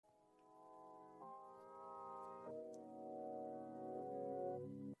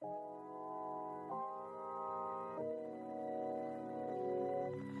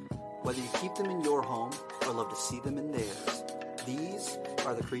Whether you keep them in your home or love to see them in theirs, these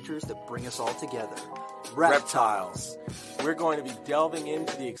are the creatures that bring us all together. Reptiles. We're going to be delving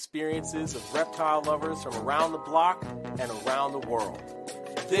into the experiences of reptile lovers from around the block and around the world.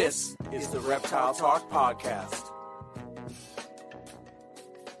 This is the Reptile Talk Podcast.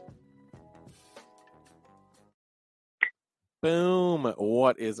 Boom.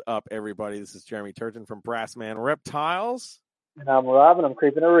 What is up, everybody? This is Jeremy Turgeon from Brassman Reptiles. And I'm Rob, and I'm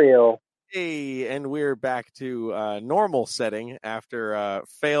keeping it real. Hey, and we're back to normal setting after a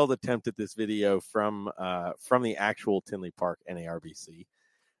failed attempt at this video from the actual Tinley Park NARBC.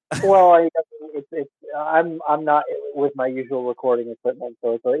 Well, I'm not with my usual recording equipment,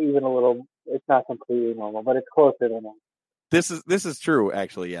 so it's even a little. It's not completely normal, but it's closer to normal. This is true,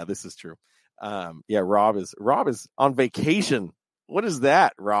 actually. Yeah, this is true. Rob is on vacation. What is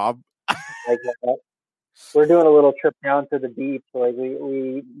that, Rob? We're doing a little trip down to the beach. Like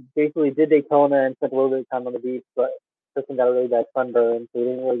we basically did Daytona and spent a little bit of time on the beach, but Kristen got a really bad sunburn, so we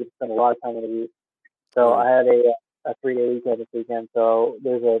didn't really get to spend a lot of time on the beach. So I had a 3-day weekend this weekend. So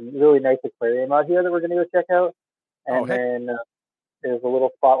there's a really nice aquarium out here that we're going to go check out, and then there's a little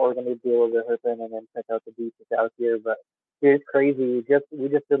spot where we're going to do a little bit of herping and then check out the beach that's out here. But it's crazy. We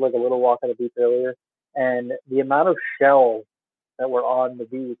just did like a little walk on the beach earlier, and the amount of shells that were on the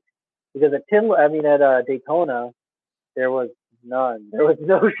beach. Because at Daytona, there was none. There was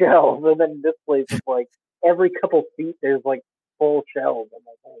no shells. And then this place is like every couple feet, there's like full shells. I'm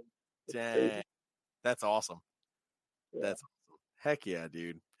like, dang, that's awesome. Yeah. That's awesome. Heck yeah,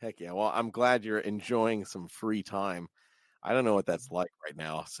 dude. Heck yeah. Well, I'm glad you're enjoying some free time. I don't know what that's like right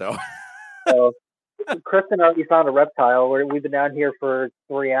now. So, Kristen already found a reptile. We've been down here for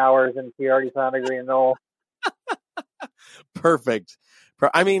 3 hours, and she already found a green knoll. Perfect.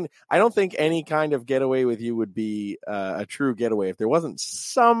 I mean, I don't think any kind of getaway with you would be a true getaway if there wasn't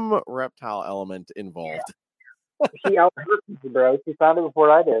some reptile element involved. Yeah. She out-hurt me, bro. She found it before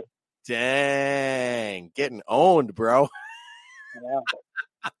I did. Dang. Getting owned, bro.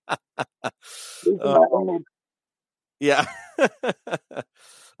 Yeah. Yeah.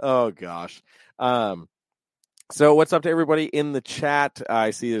 Oh, gosh. So what's up to everybody in the chat?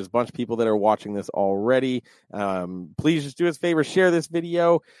 I see there's a bunch of people that are watching this already. Please just do us a favor, share this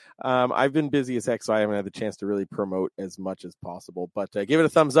video. I've been busy as heck, so I haven't had the chance to really promote as much as possible. But give it a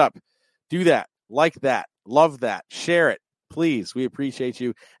thumbs up. Do that. Like that. Love that. Share it. Please. We appreciate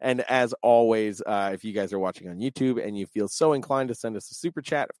you. And as always, if you guys are watching on YouTube and you feel so inclined to send us a super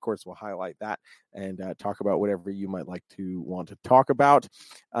chat, of course, we'll highlight that and talk about whatever you might want to talk about.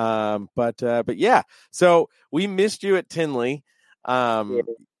 But yeah, so we missed you at Tinley. I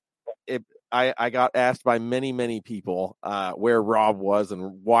got asked by many people where Rob was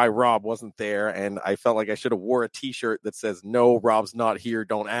and why Rob wasn't there. And I felt like I should have wore a t-shirt that says, "No, Rob's not here.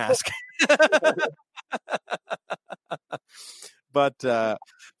 Don't ask." But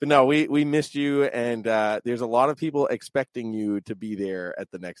no, we missed you, and there's a lot of people expecting you to be there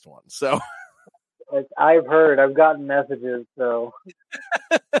at the next one. So I've gotten messages, so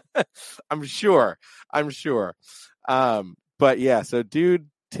I'm sure. But yeah, so dude,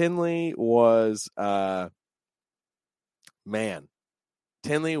 Tinley was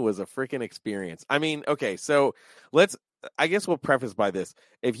Tinley was a freaking experience. I mean, okay, so I guess we'll preface by this.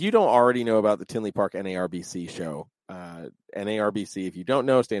 If you don't already know about the Tinley Park NARBC show, NARBC, if you don't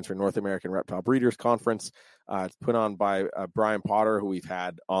know, stands for North American Reptile Breeders Conference. It's put on by Brian Potter, who we've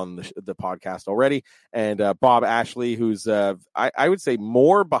had on the podcast already, and Bob Ashley, who's I would say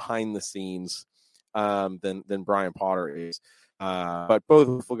more behind the scenes than Brian Potter is. But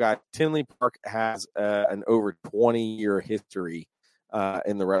both guys. Tinley Park has an over 20-year history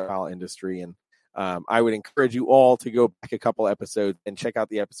in the reptile industry, and I would encourage you all to go back a couple episodes and check out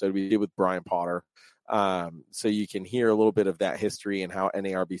the episode we did with Brian Potter, so you can hear a little bit of that history and how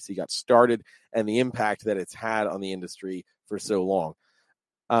NARBC got started and the impact that it's had on the industry for so long.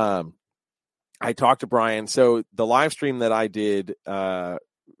 I talked to Brian. So the live stream that I did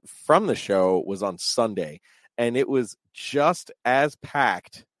from the show was on Sunday, and it was just as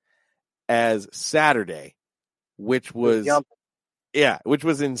packed as Saturday, which was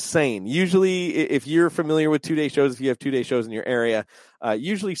insane. Usually, if you're familiar with 2-day shows, if you have 2-day shows in your area,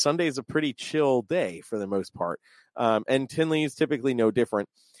 usually Sunday is a pretty chill day for the most part. And Tinley is typically no different.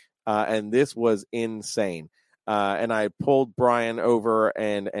 And this was insane. And I pulled Brian over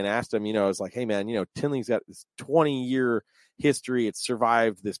and asked him, I was like, hey man, Tinley's got this 20-year history. It's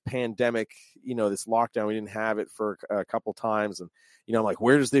survived this pandemic, this lockdown. We didn't have it for a couple times. And, I'm like,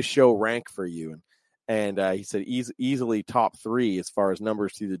 where does this show rank for you? And he said easily top 3 as far as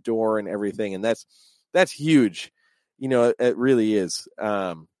numbers through the door and everything. And that's huge. It really is.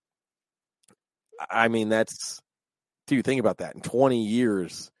 I mean, dude, think about that. In 20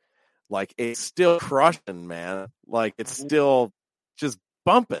 years, like, it's still crushing, man. Like, it's still just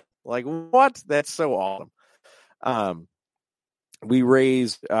bumping. Like, what? That's so awesome. We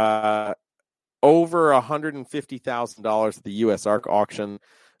raised over $150,000 at the U.S. Arc auction.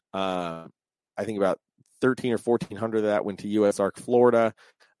 I think about 1,300 or 1,400 of that went to U.S. Arc Florida.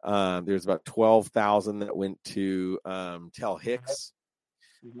 There's about 12,000 that went to Tel Hicks.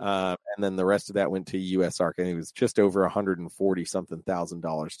 And then the rest of that went to U.S. Arc, and it was just over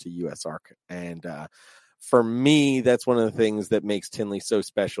 $140,000 to U.S. Arc. And for me, that's one of the things that makes Tinley so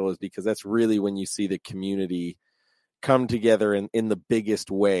special, is because that's really when you see the community come together in the biggest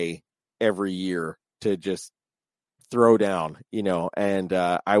way every year to just throw down, And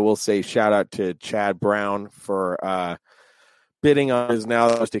I will say shout out to Chad Brown for bidding on his now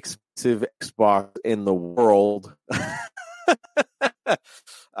the most expensive Xbox in the world.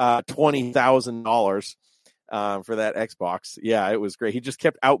 $20,000 for that Xbox. Yeah, it was great. He just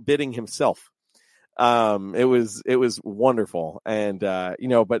kept outbidding himself. It was wonderful. And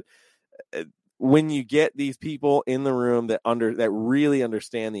but when you get these people in the room that really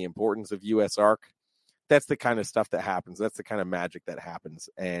understand the importance of US Arc, that's the kind of stuff that happens. That's the kind of magic that happens.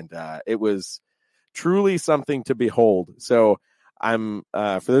 And it was truly something to behold. So I'm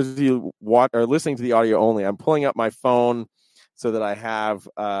for those of you are listening to the audio only, I'm pulling up my phone so that I have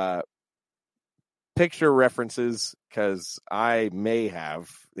picture references, because I may have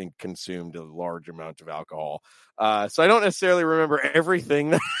consumed a large amount of alcohol. So I don't necessarily remember everything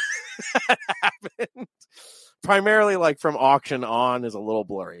that happened. Primarily, like, from auction on is a little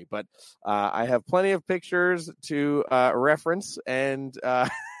blurry, but I have plenty of pictures to reference and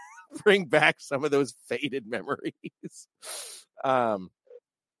bring back some of those faded memories. But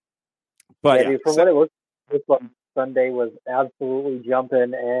dude, from what it looks like, Sunday was absolutely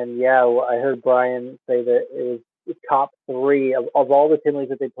jumping, and I heard Brian say that it was top 3 of all the Tinleys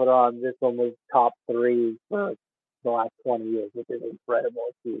that they put on. This one was top 3 for the last 20 years, which is incredible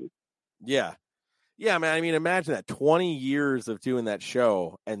too. Yeah, man. I mean, imagine that, 20 years of doing that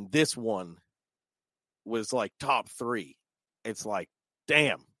show, and this one was like top 3. It's like,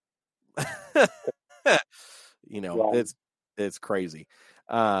 damn. It's crazy.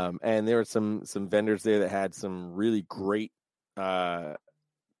 And there were some vendors there that had some really great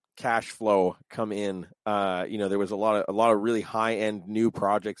cash flow come in. There was a lot of really high end new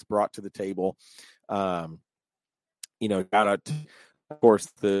projects brought to the table. Shout out to, of course,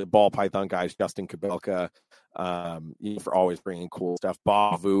 the ball python guys, Justin Kabelka, for always bringing cool stuff.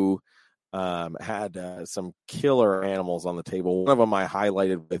 Bavu had some killer animals on the table. One of them I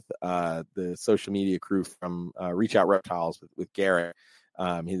highlighted with the social media crew from Reach Out Reptiles with Garrett.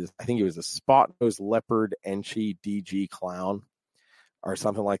 I think he was a spot-nosed leopard Enchi DG clown or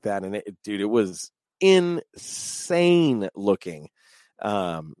something like that. And it was insane looking.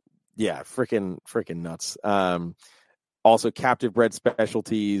 Freaking nuts. Also captive bred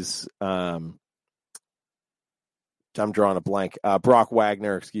specialties. I'm drawing a blank. Brock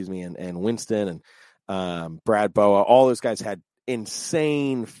Wagner, and Winston and Brad Boa. All those guys had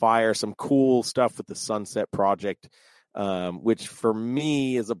insane fire, some cool stuff with the Sunset Project, which for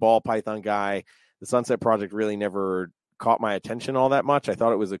me as a ball python guy, the Sunset Project really never caught my attention all that much. I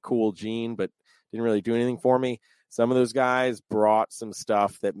thought it was a cool gene, but didn't really do anything for me. Some of those guys brought some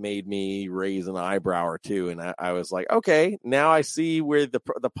stuff that made me raise an eyebrow or two. And I was like, okay, now I see where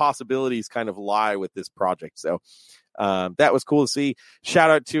the possibilities kind of lie with this project. So that was cool to see. Shout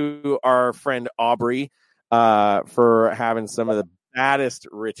out to our friend Aubrey for having some of the baddest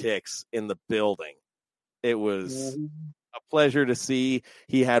retics in the building. It was a pleasure to see.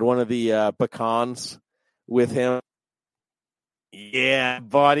 He had one of the pecans with him. Yeah,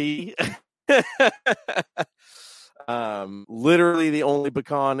 buddy. Literally the only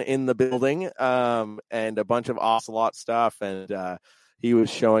pecan in the building, and a bunch of ocelot stuff. And he was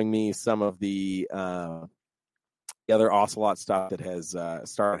showing me some of the other ocelot stuff that has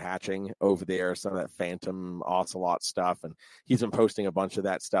started hatching over there, some of that phantom ocelot stuff. And he's been posting a bunch of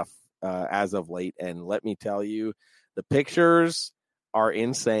that stuff as of late. And let me tell you, the pictures are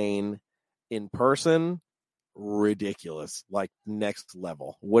insane. In person, ridiculous, like next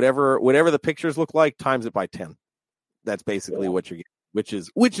level. Whatever the pictures look like, times it by 10. That's basically what you're getting,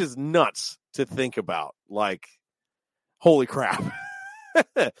 which is nuts to think about. Like, holy crap.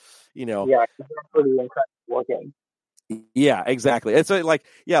 Yeah, it's pretty incredible looking. Yeah, exactly. It's like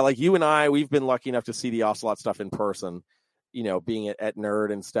you and I, we've been lucky enough to see the ocelot stuff in person, being at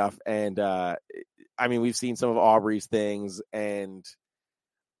Nerd and stuff. And I mean, we've seen some of Aubrey's things, and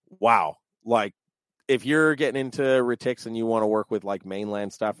wow, like, if you're getting into retics and you want to work with like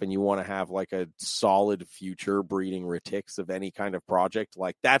mainland stuff and you want to have like a solid future breeding retics of any kind of project,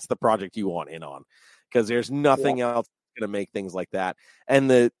 like that's the project you want in on, because there's nothing else going to make things like that. And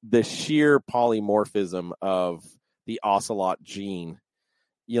the sheer polymorphism of the ocelot gene,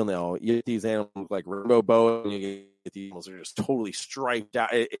 you get these animals like rainbow boa, and you get these animals that are just totally striped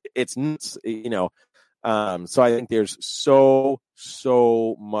out. It's nuts, so I think there's so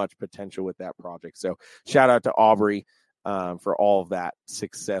much potential with that project. So shout out to Aubrey for all of that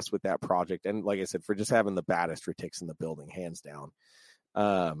success with that project. And like I said, for just having the baddest retics in the building, hands down.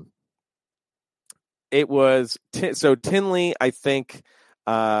 It was so Tinley, I think,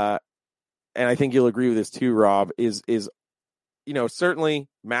 and I think you'll agree with this too, Rob, is certainly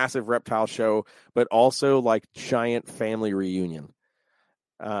massive reptile show, but also like giant family reunion.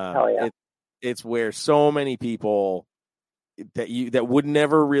 It's where so many people that would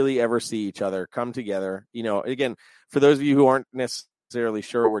never really ever see each other come together. Again, for those of you who aren't necessarily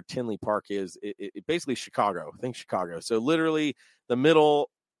sure where Tinley Park is, it basically Chicago. Think Chicago. So literally the middle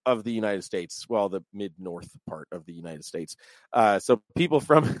of the United States, well, the mid-north part of the United States. So people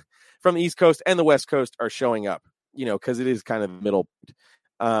from the East Coast and the West Coast are showing up, because it is kind of the middle.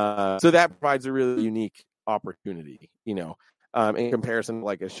 So that provides a really unique opportunity, in comparison to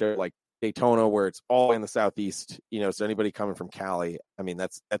like a show like Daytona, where it's all in the Southeast, so anybody coming from Cali, I mean,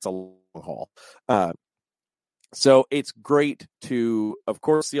 that's a long haul. So it's great to, of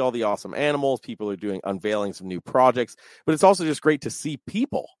course, see all the awesome animals. People are doing unveilings of new projects, but it's also just great to see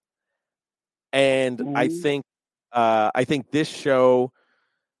people. And I think this show,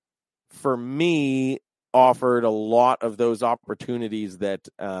 for me, offered a lot of those opportunities that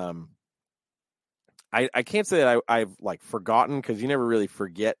I can't say that I've like forgotten, because you never really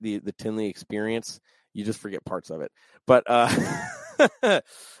forget the Tinley experience. You just forget parts of it. But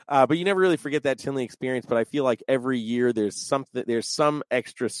but you never really forget that Tinley experience. But I feel like every year there's some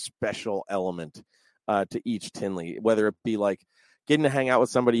extra special element to each Tinley, whether it be like getting to hang out with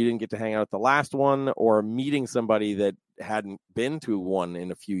somebody you didn't get to hang out at the last one, or meeting somebody that hadn't been to one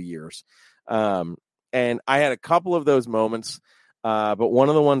in a few years. And I had a couple of those moments. But one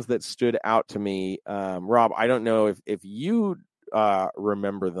of the ones that stood out to me, Rob, I don't know if you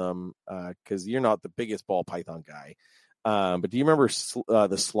remember them, because you're not the biggest ball python guy. But do you remember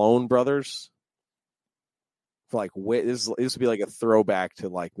the Sloan brothers? Like, this would be like a throwback to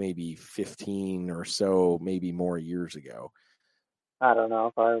like maybe 15 or so, maybe more years ago. I don't know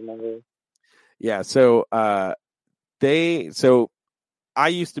if I remember. Yeah. So I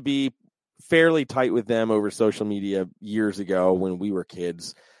used to be fairly tight with them over social media years ago when we were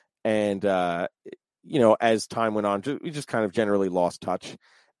kids. And, as time went on, we just kind of generally lost touch.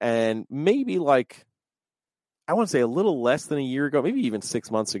 And maybe like, I want to say a little less than a year ago, maybe even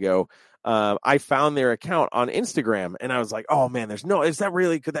 6 months ago, I found their account on Instagram, and I was like, oh man, could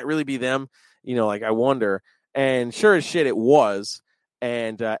that really be them? I wonder. And sure as shit, it was.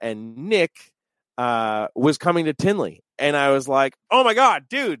 And Nick was coming to Tinley. And I was like, oh my God,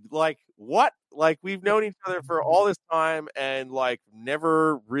 dude, like, what? Like, we've known each other for all this time and like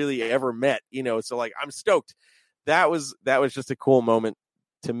never really ever met, so like, I'm stoked. That was just a cool moment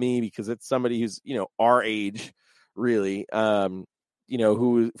to me, because it's somebody who's, our age, really,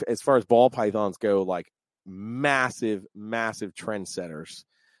 who, as far as ball pythons go, like massive trendsetters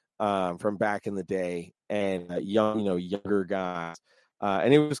from back in the day, and younger guys.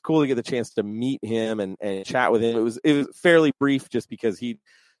 And it was cool to get the chance to meet him and chat with him. It was fairly brief, just because he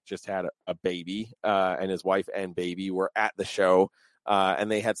just had a baby, and his wife and baby were at the show,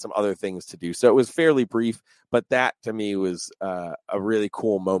 and they had some other things to do. So it was fairly brief, but that to me was a really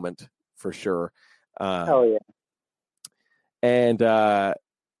cool moment for sure. Oh yeah. And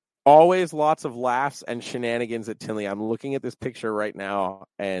always lots of laughs and shenanigans at Tinley. I'm looking at this picture right now,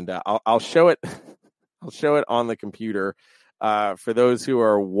 and I'll show it. I'll show it on the computer. For those who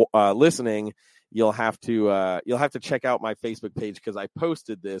are listening, you'll have to check out my Facebook page, because I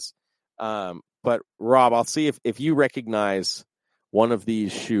posted this. But Rob, I'll see if you recognize one of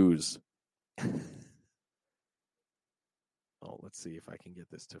these shoes. Oh, let's see if I can get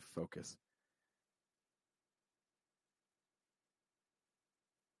this to focus.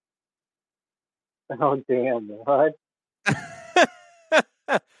 Oh damn! What?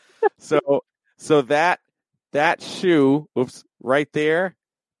 So that shoe, oops, right there,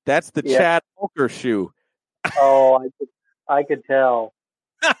 that's the Chad Holker shoe. Oh, I could tell.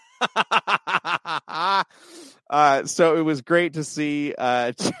 So it was great to see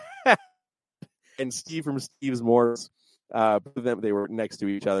Chad and Steve from Steve's Morse They were next to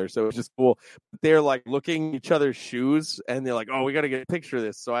each other, so it was just cool. They're like looking at each other's shoes, and they're like, "Oh, we got to get a picture of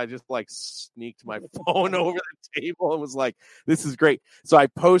this." So I just like sneaked my phone over the table and was like, "This is great." So I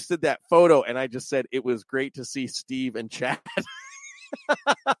posted that photo, and I just said it was great to see Steve and Chad.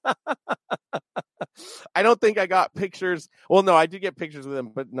 I don't think I got pictures. Well, no, I did get pictures of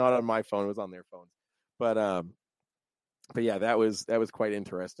them, but not on my phone. It was on their phone. But yeah, that was quite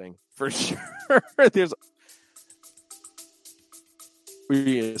interesting for sure. There's. Were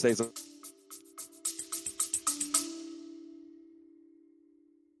you gonna say something?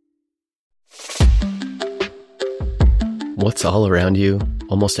 What's all around you,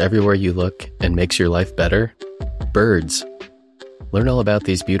 almost everywhere you look, and makes your life better? Birds. Learn all about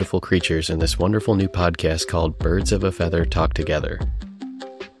these beautiful creatures in this wonderful new podcast called Birds of a Feather Talk Together.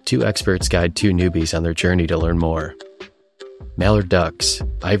 Two experts guide two newbies on their journey to learn more. Mallard ducks,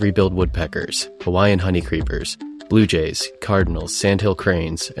 ivory-billed woodpeckers, Hawaiian honeycreepers, blue jays, cardinals, sandhill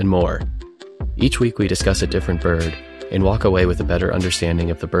cranes, and more. Each week we discuss a different bird and walk away with a better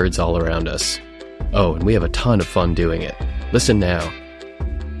understanding of the birds all around us. Oh, and we have a ton of fun doing it. Listen now.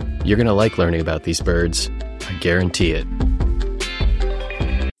 You're going to like learning about these birds. I guarantee it.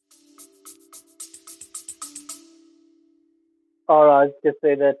 Oh, I was just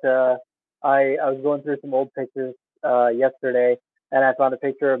say that I was going through some old pictures yesterday, and I found a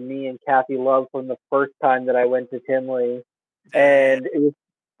picture of me and Kathy Love from the first time that I went to Tinley, and it was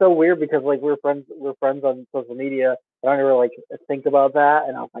so weird because like we're friends on social media. I don't ever like think about that,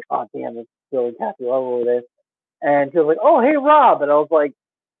 and I was like, oh damn, it's still Kathy Love over there, and she was like, oh hey Rob, and I was like,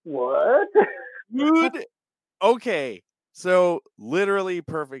 what? Dude, okay, so literally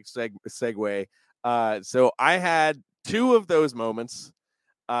perfect segue. So I had two of those moments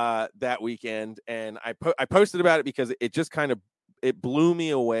that weekend, and I posted about it because it just kind of it blew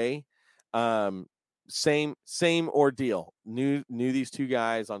me away. Same ordeal. Knew these two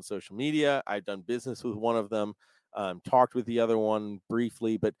guys on social media. I'd done business with one of them, talked with the other one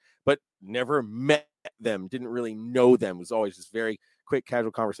briefly, but never met them. Didn't really know them. It was always just very quick,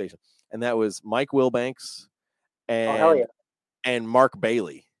 casual conversation. And that was Mike Wilbanks and Mark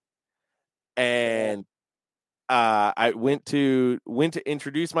Bailey. And I went to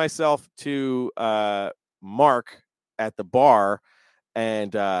introduce myself to Mark at the bar,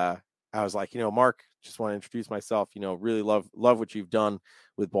 and I was like, Mark, just want to introduce myself. Really love what you've done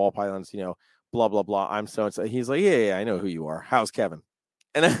with ball pythons. Blah blah blah. I'm so and so. He's like, yeah, I know who you are. How's Kevin?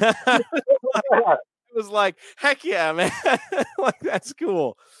 And I was like, heck yeah, man. Like that's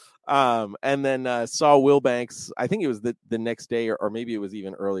cool. And then saw Wilbanks. I think it was the next day, or maybe it was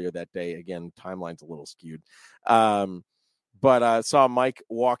even earlier that day. Again, timeline's a little skewed. But saw Mike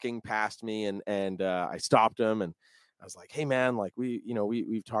walking past me, and I stopped him, and I was like, hey man, like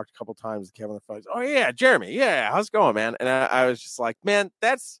we've talked a couple times with Kevin on the phone. Oh yeah, Jeremy, yeah, how's it going, man? And I was just like, man,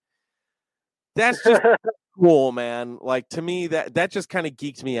 that's just cool, man. Like to me, that just kind of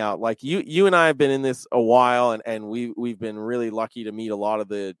geeked me out. Like you and I have been in this a while, and we've been really lucky to meet a lot of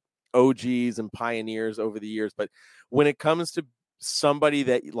the OGs and pioneers over the years. But when it comes to somebody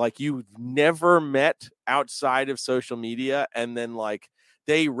that like you've never met outside of social media, and then like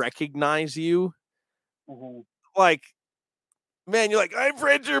they recognize you, like, man, you're like, I've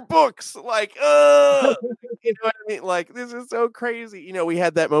read your books, like, you know what I mean? Like, this is so crazy. We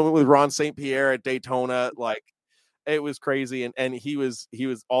had that moment with Ron St. Pierre at Daytona, like, it was crazy, and he was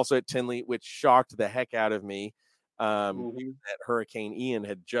also at Tinley, which shocked the heck out of me. That Hurricane Ian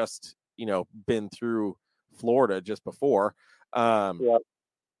had just been through Florida just before, and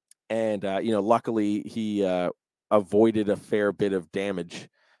luckily he avoided a fair bit of damage,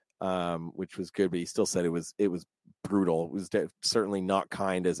 which was good, but he still said it was brutal. It was certainly not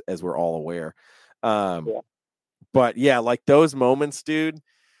kind, as we're all aware. But yeah, like those moments, dude,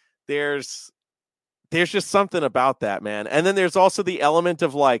 there's just something about that, man. And then there's also the element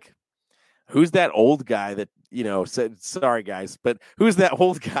of like, who's that old guy that said, sorry guys, but who's that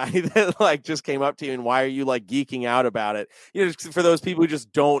old guy that like just came up to you, and why are you like geeking out about it? For those people who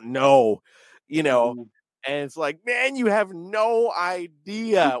just don't know, and it's like, man, you have no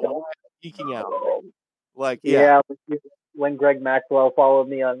idea why I'm geeking out. Like, yeah. When Greg Maxwell followed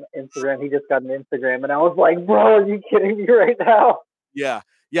me on Instagram, he just got an Instagram, and I was like, bro, are you kidding me right now? Yeah.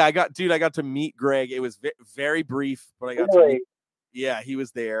 I got to meet Greg. It was very brief, but I got to meet. Yeah, he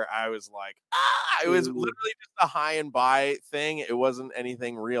was there. I was like, it was literally just a hi and bye thing. It wasn't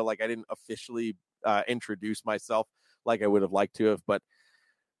anything real. Like I didn't officially introduce myself like I would have liked to have, but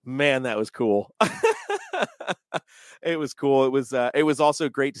man, that was cool. It was cool. It was also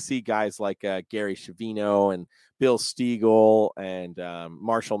great to see guys like Gary Shavino and Bill Stiegel and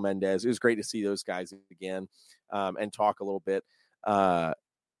Marshall Mendez. It was great to see those guys again. and talk a little bit.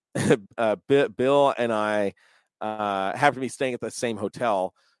 Bill and I happened to be staying at the same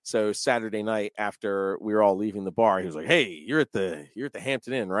hotel. So Saturday night, after we were all leaving the bar, he was like, "Hey, you're at the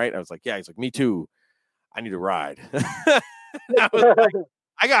Hampton Inn, right?" I was like, "Yeah." He's like, "Me too. I need a ride." I was like,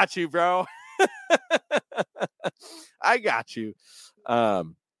 "I got you, bro. I got you." But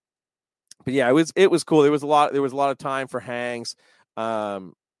yeah, it was cool. There was a lot of time for hangs.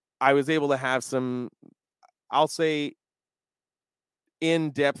 I was able to have some, I'll say,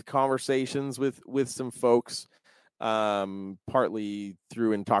 in-depth conversations with some folks, partly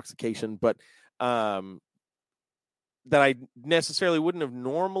through intoxication, but that I necessarily wouldn't have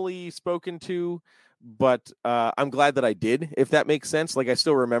normally spoken to, but I'm glad that I did, if that makes sense. Like, I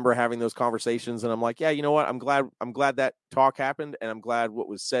still remember having those conversations, and I'm like, yeah, you know what? I'm glad that talk happened, and I'm glad what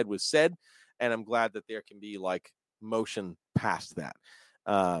was said, and I'm glad that there can be like motion past that.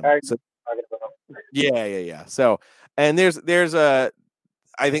 So yeah. So, and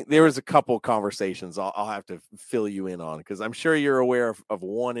I think there was a couple conversations I'll have to fill you in on, because I'm sure you're aware of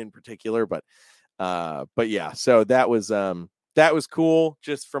one in particular, but yeah, so that was cool,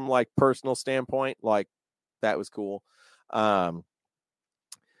 just from like personal standpoint. Like, that was cool. Got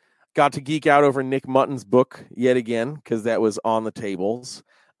to geek out over Nick Mutton's book yet again, because that was on the tables,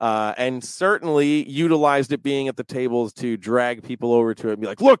 and certainly utilized it being at the tables to drag people over to it and be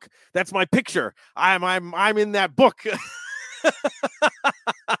like, "Look, that's my picture. I'm in that book."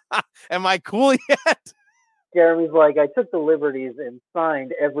 Am I cool yet? Jeremy's like, I took the liberties and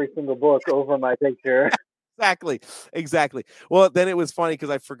signed every single book over my picture. Exactly. Well, then it was funny because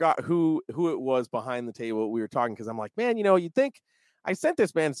I forgot who it was behind the table we were talking, because I'm like, man, you'd think I sent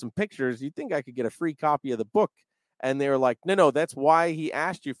this man some pictures. You'd think I could get a free copy of the book. And they were like, no, that's why he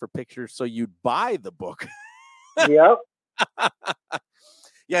asked you for pictures, so you'd buy the book. Yep.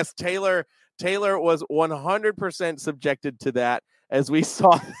 Yes, Taylor was 100% subjected to that. As we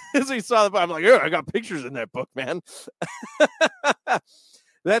saw the book, I'm like, oh, I got pictures in that book, man.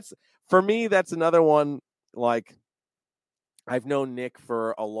 For me, that's another one. Like, I've known Nick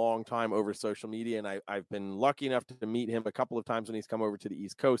for a long time over social media, and I've been lucky enough to meet him a couple of times when he's come over to the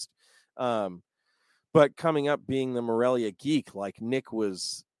East Coast. But coming up being the Morelia geek, like, Nick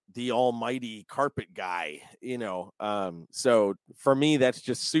was the almighty carpet guy, so for me, that's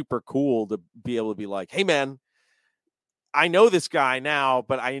just super cool to be able to be like, hey, man, I know this guy now,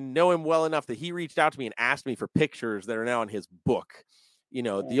 but I know him well enough that he reached out to me and asked me for pictures that are now in his book.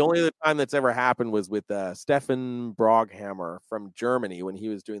 The only other time that's ever happened was with Stefan Broghammer from Germany, when he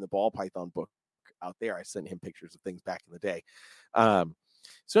was doing the ball python book out there. I sent him pictures of things back in the day.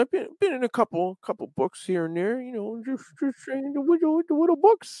 So I've been in a couple books here and there, just saying the little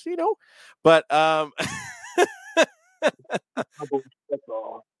books, but yeah,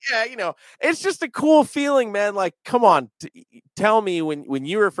 it's just a cool feeling, man. Like, come on, tell me when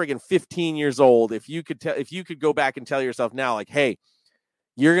you were friggin' 15 years old, if you could go back and tell yourself now, like, hey,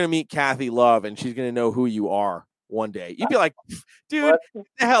 you're gonna meet Kathy Love and she's gonna know who you are one day. You'd be like, dude, get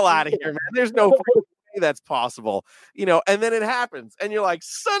the hell out of here, man. There's no way that's possible, and then it happens, and you're like,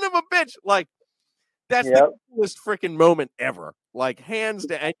 son of a bitch, like, that's the coolest freaking moment ever. Like, hands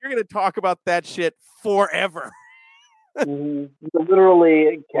down, and you're gonna talk about that shit forever.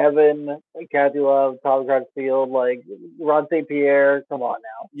 Literally, Kevin, Kathy Love, Tom Crutchfield, like Ron St. Pierre. Come on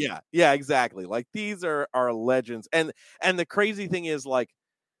now. Yeah, exactly. Like, these are legends, and the crazy thing is, like,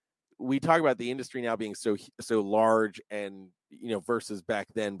 we talk about the industry now being so large, and versus back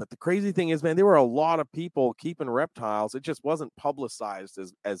then. But the crazy thing is, man, there were a lot of people keeping reptiles. It just wasn't publicized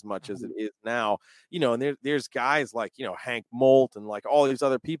as much as it is now. And there's guys like Hank Molt and like all these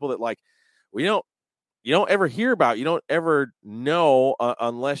other people that, like, you don't ever hear about, you don't ever know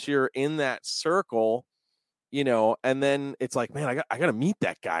unless you're in that circle, and then it's like, man, I got to meet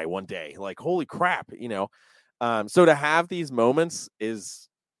that guy one day. Like, holy crap, so to have these moments is,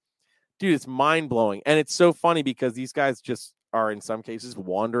 dude, it's mind blowing. And it's so funny because these guys just are in some cases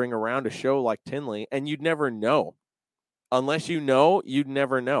wandering around a show like Tinley, and you'd never know unless you'd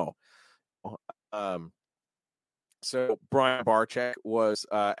never know. So Brian Barczyk was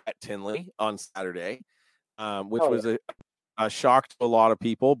at Tinley on Saturday, which was a shock to a lot of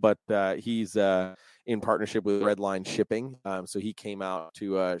people, but he's in partnership with Redline Shipping. So he came out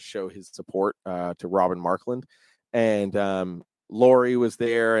to show his support to Robin Markland, and Lori was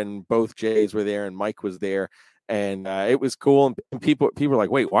there, and both Jays were there, and Mike was there, and it was cool. And people were like,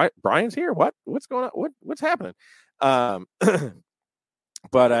 "Wait, what? Brian's here? What's going on? What's happening?"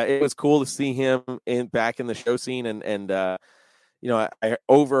 But it was cool to see him back in the show scene, and I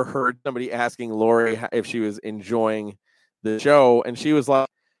overheard somebody asking Lori if she was enjoying the show, and she was like,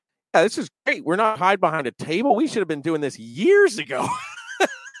 yeah, this is great. We're not hide behind a table. We should have been doing this years ago.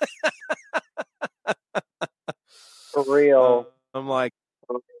 For real. I'm like,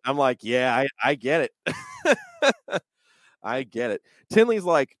 yeah, I get it. I get it. Tinley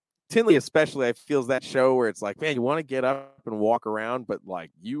especially, I feels that show where it's like, man, you want to get up and walk around, but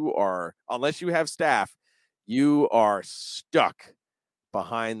like you are, unless you have staff, you are stuck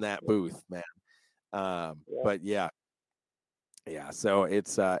behind that booth, man. But yeah. So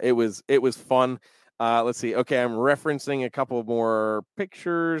it was fun. Let's see. Okay, I'm referencing a couple more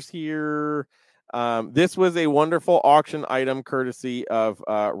pictures here. This was a wonderful auction item courtesy of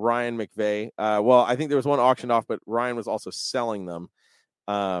Ryan McVeigh. Well, I think there was one auctioned off, but Ryan was also selling them.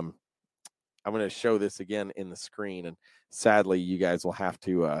 I'm going to show this again in the screen, and sadly, you guys will have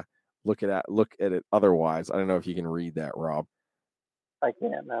to look at it otherwise. I don't know if you can read that, Rob. I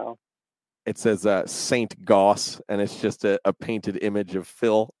can't now. It says Saint Goss, and it's just a painted image of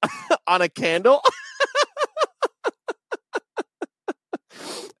Phil on a candle.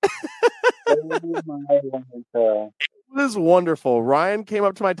 It was wonderful. Ryan came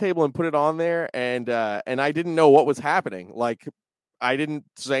up to my table and put it on there, and I didn't know what was happening. Like, I didn't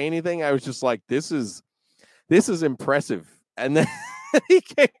say anything. I was just like, this is impressive. And then he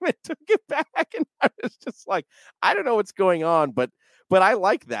came and took it back, and I was just like, I don't know what's going on, but I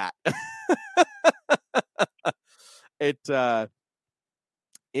like that. It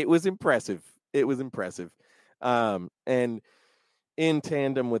was impressive. It was impressive. And in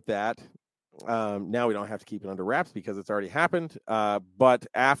tandem with that, now we don't have to keep it under wraps because it's already happened. But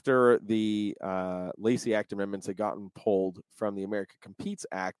after the Lacey Act amendments had gotten pulled from the America Competes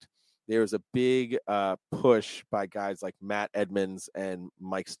Act, there was a big push by guys like Matt Edmonds and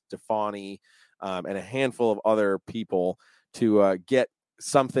Mike Stefani and a handful of other people to get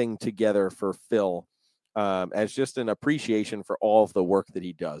something together for Phil as just an appreciation for all of the work that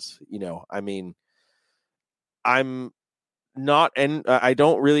he does. You know, I mean, I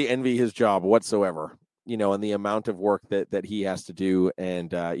don't really envy his job whatsoever, you know, and the amount of work that he has to do.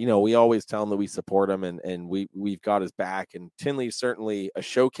 And, you know, we always tell him that we support him and we've got his back, and Tinley's certainly a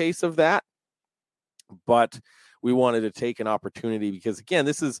showcase of that. But we wanted to take an opportunity because, again,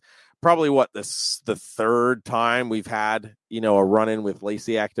 this is probably the third time we've had, you know, a run-in with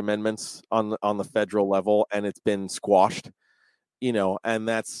Lacey Act amendments on the federal level, and it's been squashed, you know, and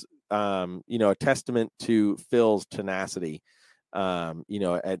that's, you know, a testament to Phil's tenacity, you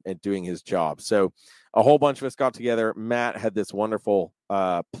know, at doing his job. So a whole bunch of us got together. Matt had this wonderful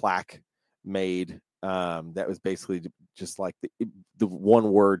plaque made that was basically just like the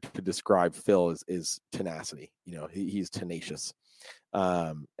one word to describe Phil is tenacity. You know, he's tenacious.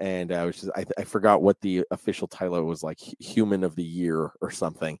 And I forgot what the official title was, like Human of the Year or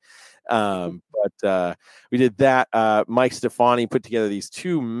something. But we did that. Mike Stefani put together these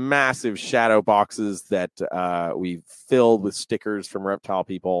two massive shadow boxes that we filled with stickers from Reptile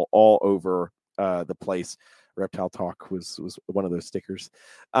people all over the place. Reptile Talk was one of those stickers.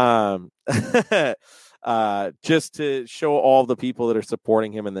 Just to show all the people that are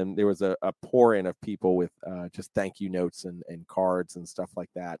supporting him. And then there was a pour in of people with just thank you notes and cards and stuff like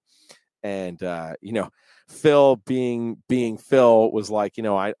that. And, you know, Phil being Phil was like, you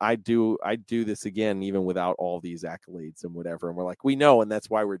know, I do this again, even without all these accolades and whatever. And we're like, we know, and that's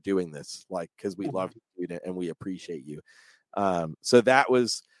why we're doing this, like, because we love you and we appreciate you. So that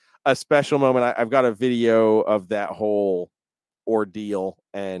was a special moment. I've got a video of that whole ordeal,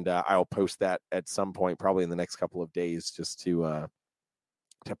 and I'll post that at some point, probably in the next couple of days, just to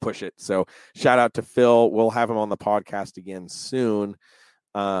push it. So shout out to Phil. We'll have him on the podcast again soon.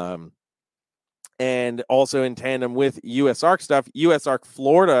 And also in tandem with USARK stuff, USARK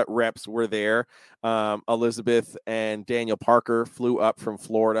Florida reps were there. Elizabeth and Daniel Parker flew up from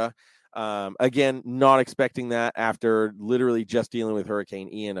Florida. Again, not expecting that after literally just dealing with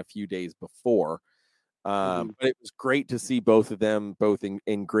Hurricane Ian a few days before. But it was great to see both of them both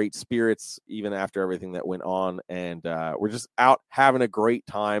in great spirits, even after everything that went on. And we're just out having a great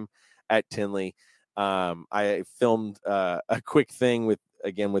time at Tinley. I filmed a quick thing with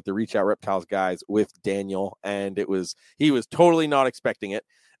the Reach Out Reptiles guys with Daniel, and he was totally not expecting it.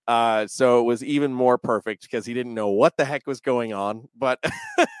 So it was even more perfect because he didn't know what the heck was going on. But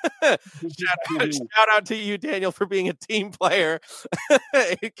shout out to you, Daniel, for being a team player.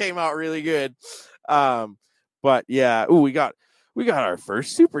 It came out really good. But yeah, we got our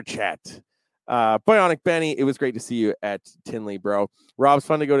first super chat. Bionic Benny, it was great to see you at Tinley, bro. Rob, it's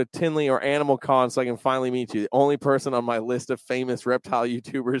fun to go to Tinley or Animal Con so I can finally meet you. The only person on my list of famous reptile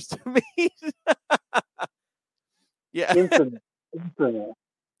YouTubers to meet. Yeah. Infinite.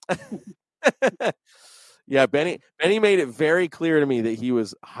 Yeah, Benny made it very clear to me that he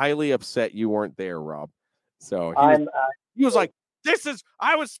was highly upset you weren't there, Rob. So he was like,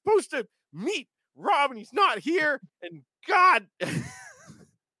 I was supposed to meet Rob and he's not here. And God.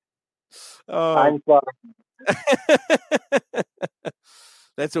 I'm sorry.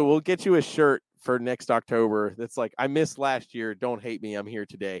 That's what we'll get you a shirt for next October. That's like, I missed last year. Don't hate me. I'm here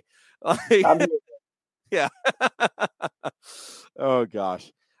today. Like, yeah. Oh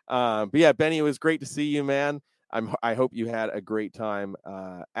gosh. But yeah, Benny, it was great to see you, man. I hope you had a great time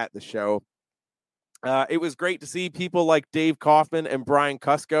at the show. It was great to see people like Dave Kaufman and Brian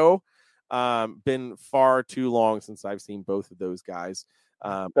Cusco. Been far too long since I've seen both of those guys.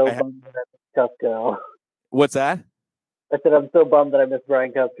 Bummed that I missed Cusco. What's that? I said I'm so bummed that I missed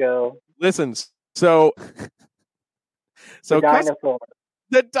Brian Cusco. Listen, so the dinosaur.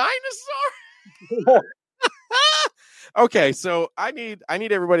 The dinosaur. Okay, so I need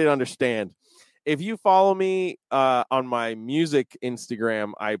everybody to understand. If you follow me on my music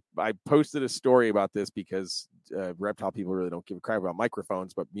Instagram, I posted a story about this because reptile people really don't give a crap about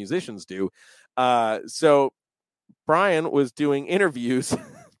microphones, but musicians do. So Brian was doing interviews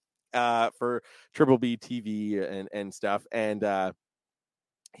for Triple B TV and stuff, and the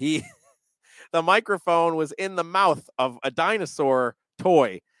microphone was in the mouth of a dinosaur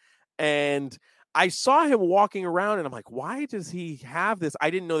toy, and I saw him walking around, and I'm like, why does he have this? I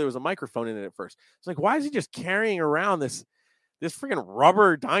didn't know there was a microphone in it at first. It's like, why is he just carrying around this freaking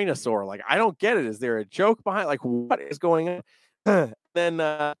rubber dinosaur? Like, I don't get it. Is there a joke behind? Like, what is going on? Then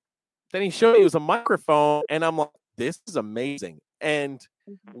he showed me it was a microphone, and I'm like, this is amazing. And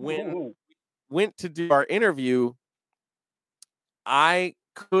when we went to do our interview, I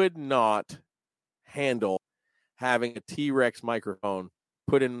could not handle having a T-Rex microphone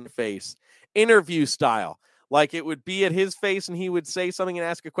put in my face, interview style. Like, it would be at his face and he would say something and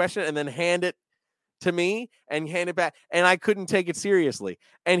ask a question and then hand it to me and hand it back. And I couldn't take it seriously.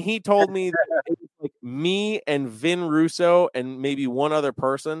 And he told me that it was like me and Vin Russo and maybe one other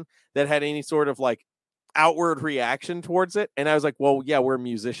person that had any sort of like outward reaction towards it. And I was like, well, yeah, we're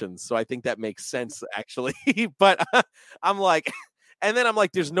musicians, so I think that makes sense actually. But I'm like, and then I'm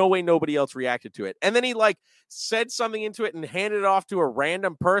like, there's no way nobody else reacted to it. And then he like said something into it and handed it off to a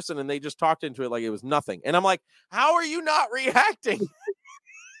random person, and they just talked into it like it was nothing. And I'm like, how are you not reacting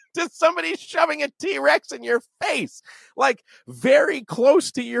to somebody shoving a T-Rex in your face, like very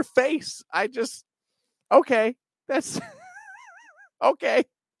close to your face? Okay, that's okay.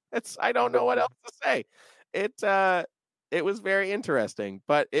 I don't know what else to say. It was very interesting,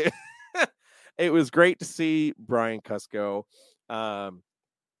 but it was great to see Brian Cusco.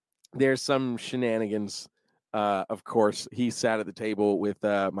 There's some shenanigans. Of course, he sat at the table with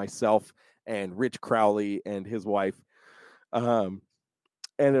myself and Rich Crowley and his wife, and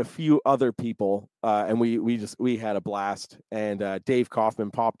a few other people, and we had a blast. And Dave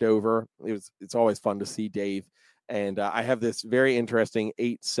Kaufman popped over. It's always fun to see Dave. And I have this very interesting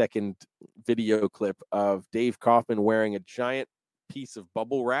 8-second video clip of Dave Kaufman wearing a giant piece of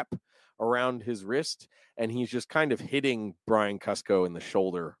bubble wrap around his wrist, and he's just kind of hitting Brian Cusco in the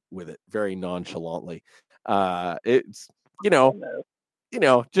shoulder with it very nonchalantly. It's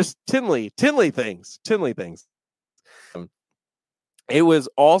just Tinley things. It was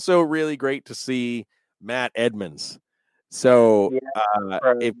also really great to see Matt Edmonds. So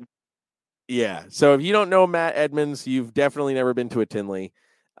so if you don't know Matt Edmonds, you've definitely never been to a Tinley.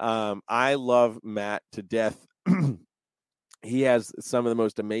 I love Matt to death. He has some of the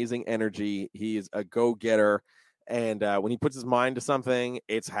most amazing energy. He's a go-getter. And when he puts his mind to something,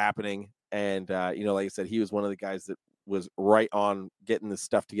 it's happening. And, like I said, he was one of the guys that was right on getting this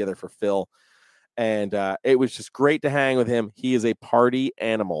stuff together for Phil. And it was just great to hang with him. He is a party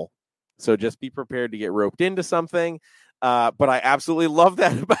animal. So just be prepared to get roped into something. But I absolutely love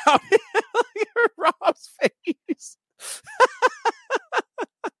that about him. Rob's face.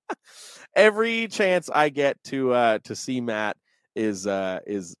 Every chance I get to see Matt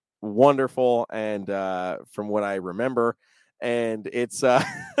is wonderful, and from what I remember, and it's that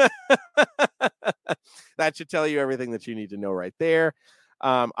should tell you everything that you need to know right there.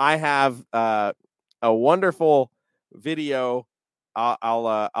 I have a wonderful video.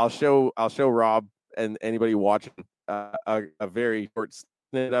 I'll show Rob and anybody watching a very short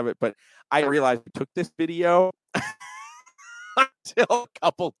snippet of it, but I realized we took this video until a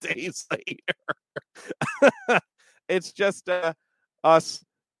couple days later. It's just us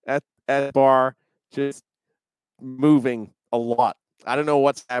at the bar just moving a lot. I don't know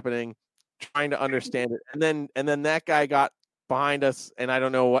what's happening, trying to understand it. And then that guy got behind us, and I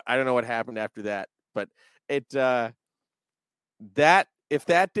don't know what happened after that. But that if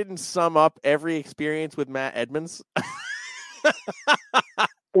that didn't sum up every experience with Matt Edmonds.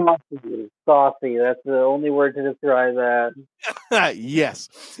 Saucy. That's the only word to describe that. Yes.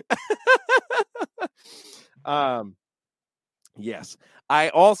 Yes. I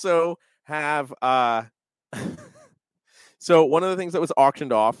also have so one of the things that was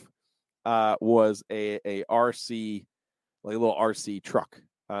auctioned off was a RC, like a little RC truck,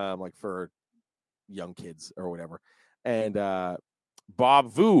 like for young kids or whatever. And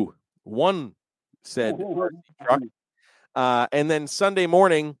Bob Vu won said RC truck. And then Sunday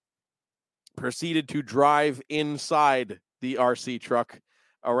morning proceeded to drive inside the RC truck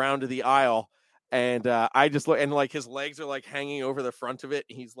around to the aisle. And I just look, and like his legs are like hanging over the front of it.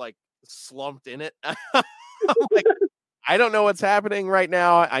 He's like slumped in it. I'm like, I don't know what's happening right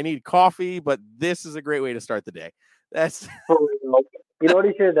now. I need coffee, but this is a great way to start the day. That's you know what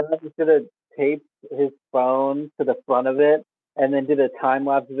he should have done? He should have taped his phone to the front of it and then did a time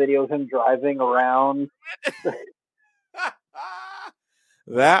lapse video of him driving around.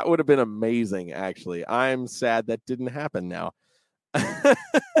 That would have been amazing, actually. I'm sad that didn't happen now. I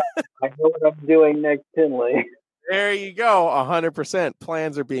know what I'm doing next Tinley. There you go. 100%.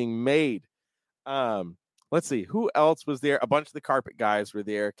 Plans are being made. Let's see. Who else was there? A bunch of the carpet guys were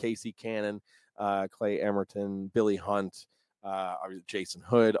there. Casey Cannon, Clay Emerton, Billy Hunt, Jason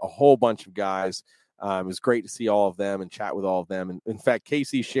Hood, a whole bunch of guys. It was great to see all of them and chat with all of them. And in fact,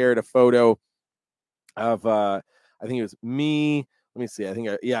 Casey shared a photo of, I think it was me. Let me see. I think,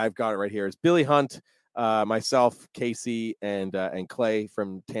 I've got it right here. It's Billy Hunt, myself, Casey, and Clay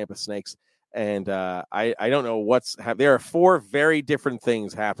from Tampa Snakes. And I don't know what's there are 4 very different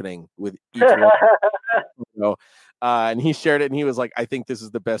things happening with each one. And he shared it, and he was like, I think this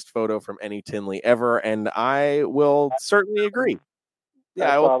is the best photo from any Tinley ever. And I will certainly agree.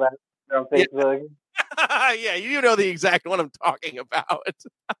 Yeah, I saw that on Facebook. Yeah, you know the exact one I'm talking about.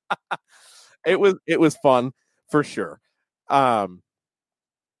 It was fun for sure. Back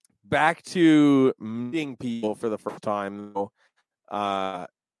to meeting people for the first time.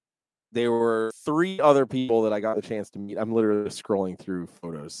 There were 3 other people that I got the chance to meet. I'm literally scrolling through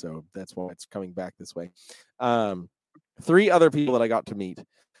photos, so that's why it's coming back this way. 3 other people that I got to meet.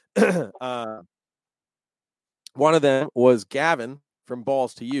 One of them was Gavin from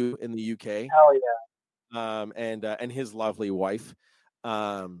Balls to You in the UK. Hell yeah. And his lovely wife.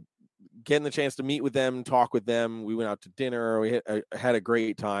 Getting the chance to meet with them, talk with them. We went out to dinner. We had a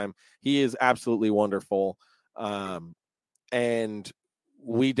great time. He is absolutely wonderful. And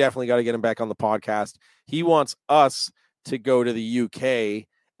we definitely got to get him back on the podcast. He wants us to go to the UK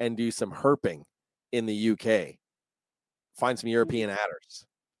and do some herping in the UK. Find some European adders.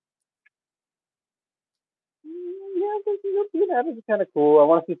 Yeah, the European adders are kind of cool. I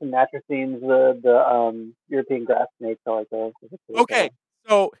want to see some natural scenes. The European grass snakes, I like those. Okay.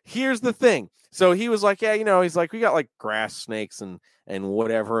 So here's the thing. So he was like, yeah, he's like, we got like grass snakes and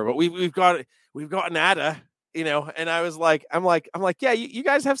whatever, but we've got an adder, and I was like, I'm like, yeah, you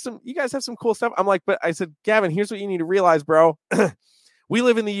guys have some cool stuff. I'm like, but I said, Gavin, here's what you need to realize, bro. We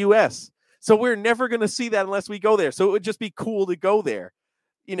live in the US, so we're never going to see that unless we go there. So it would just be cool to go there,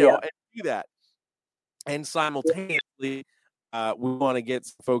 and do that. And simultaneously, we want to get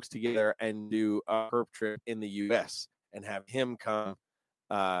some folks together and do a herp trip in the US and have him come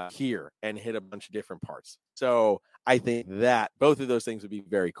here and hit a bunch of different parts. So I think that both of those things would be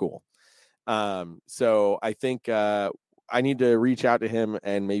very cool. So I think I need to reach out to him,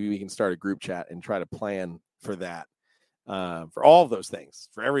 and maybe we can start a group chat and try to plan for that, for all of those things,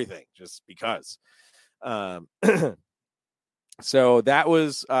 for everything, just because. So that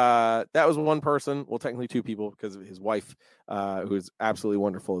was one person. Well, technically 2 people, because of his wife, who is absolutely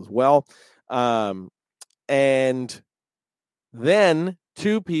wonderful as well. And then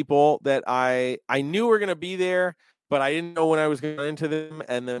 2 people that I knew were going to be there, but I didn't know when I was going to run into them,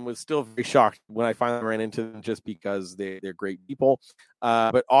 and then was still very shocked when I finally ran into them, just because they're great people.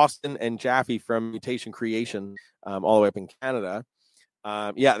 But Austin and Jaffe from Mutation Creation, all the way up in Canada,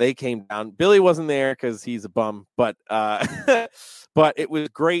 they came down. Billy wasn't there because he's a bum, but but it was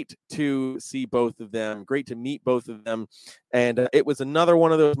great to see both of them. Great to meet both of them, and it was another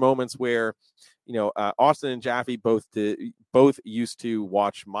one of those moments where, Austin and Jaffe both used to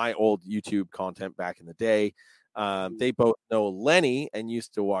watch my old YouTube content back in the day. They both know Lenny and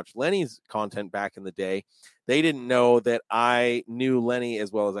used to watch Lenny's content back in the day. They didn't know that I knew Lenny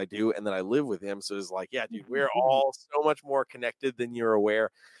as well as I do, and that I live with him. So it's like, yeah, dude, we're all so much more connected than you're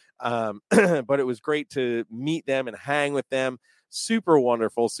aware. But it was great to meet them and hang with them. Super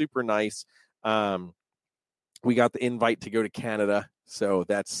wonderful, super nice. We got the invite to go to Canada. So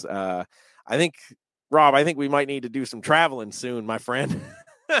that's, I think Rob, I think we might need to do some traveling soon, my friend.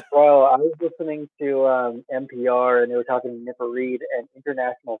 Well, I was listening to NPR, and they were talking to Nipper Reed and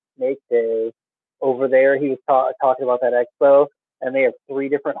International Snake Day over there. He was talking about that expo, and they have 3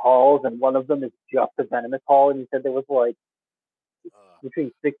 different halls, and one of them is just a venomous hall. And he said there was like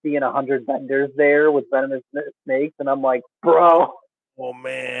between 60 and 100 vendors there with venomous snakes, and I'm like, bro, oh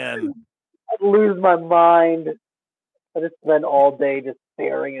man, I'd lose my mind. I just spend all day just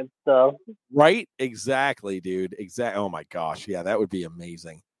staring at stuff. Right? Exactly, dude. Oh my gosh. Yeah, that would be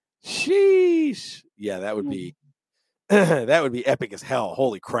amazing. Sheesh. Yeah, that would be that would be epic as hell.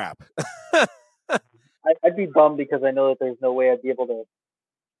 Holy crap. I'd be bummed because I know that there's no way I'd be able to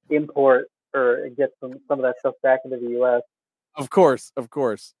import or get some of that stuff back into the U.S. Of course. But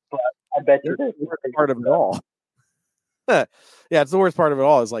I bet you that's the worst part of it all. Yeah, it's the worst part of it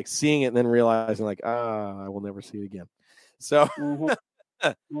all is like seeing it and then realizing like, I will never see it again. So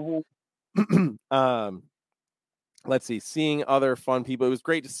let's see, seeing other fun people. It was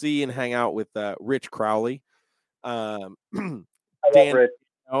great to see and hang out with Rich Crowley. Dan, Rich.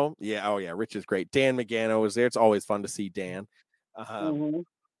 Yeah, Rich is great. Dan Magano was there. It's always fun to see Dan.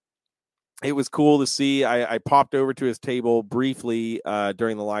 It was cool to see. I popped over to his table briefly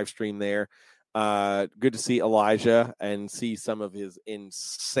during the live stream there. Good to see Elijah and see some of his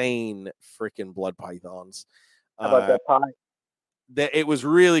insane freaking blood pythons. How about that pie? It was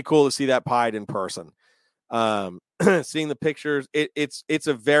really cool to see that pied in person. Seeing the pictures, it's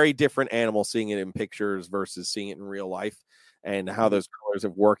a very different animal seeing it in pictures versus seeing it in real life, and how those colors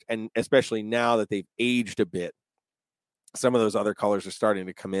have worked, and especially now that they've aged a bit, some of those other colors are starting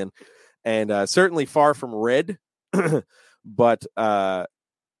to come in, and certainly far from red, but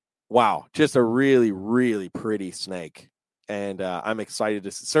wow, just a really, really pretty snake. And I'm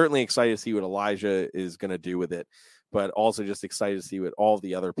certainly excited to see what Elijah is going to do with it, but also just excited to see what all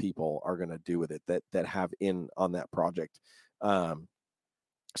the other people are going to do with it that have in on that project. So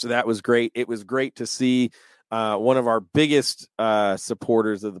that was great. It was great to see one of our biggest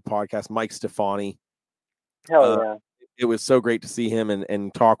supporters of the podcast, Mike Stefani. Hell yeah. It was so great to see him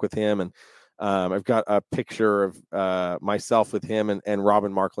and talk with him. And I've got a picture of myself with him and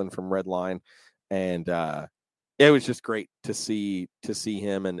Robin Markland from Redline. And it was just great to see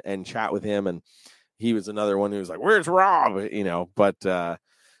him and chat with him. And he was another one who was like, "Where's Rob?"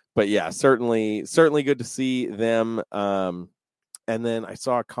 But yeah, certainly good to see them. And then I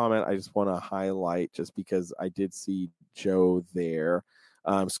saw a comment I just want to highlight just because I did see Joe there.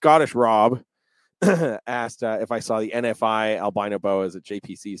 Scottish Rob asked if I saw the NFI albino boas at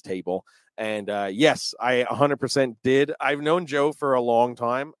JPC's table. And yes, I 100% did. I've known Joe for a long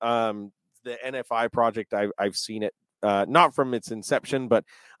time. The NFI project, I've seen it, not from its inception, but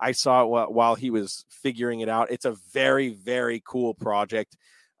I saw it while he was figuring it out. It's a very, very cool project,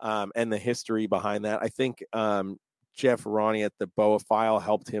 and the history behind that. I think Jeff Ronnie at the Boa File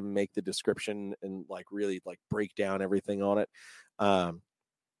helped him make the description and really break down everything on it.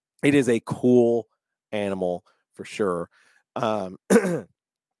 It is a cool animal for sure.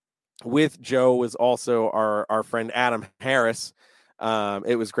 With Joe was also our friend Adam Harris.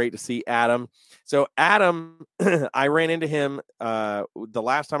 It was great to see Adam. So Adam, I ran into him the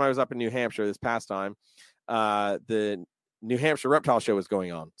last time I was up in New Hampshire this past time. The New Hampshire Reptile Show was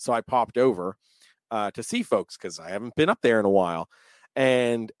going on. So I popped over to see folks because I haven't been up there in a while.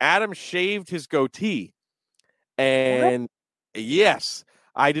 And Adam shaved his goatee. And yes,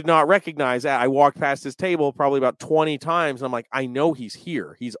 I did not recognize that. I walked past his table probably about 20 times. And I'm like, I know he's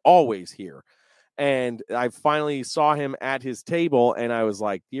here. He's always here. And I finally saw him at his table, and I was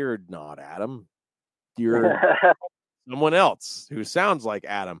like, "You're not Adam. You're someone else who sounds like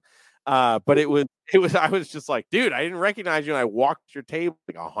Adam." But it was. I was just like, "Dude, I didn't recognize you." And I walked your table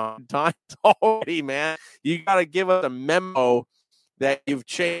like 100 times already, man. You got to give us a memo that you've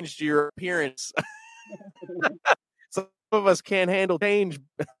changed your appearance. Some of us can't handle change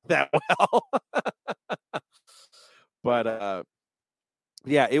that well. But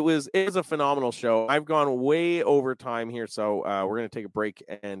yeah, it was a phenomenal show. I've gone way over time here, so we're going to take a break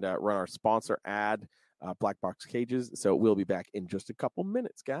and run our sponsor ad, Black Box Cages. So we'll be back in just a couple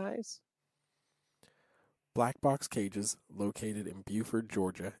minutes, guys. Black Box Cages, located in Buford,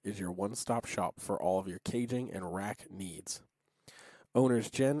 Georgia, is your one-stop shop for all of your caging and rack needs. Owners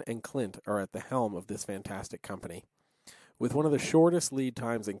Jen and Clint are at the helm of this fantastic company. With one of the shortest lead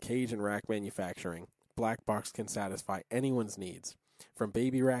times in cage and rack manufacturing, Black Box can satisfy anyone's needs. From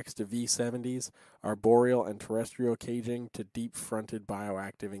baby racks to V70s, arboreal and terrestrial caging to deep-fronted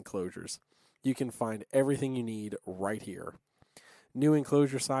bioactive enclosures. You can find everything you need right here. New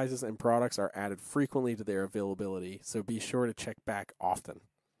enclosure sizes and products are added frequently to their availability, so be sure to check back often.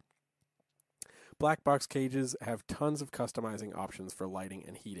 Black box cages have tons of customizing options for lighting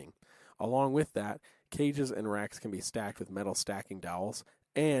and heating. Along with that, cages and racks can be stacked with metal stacking dowels,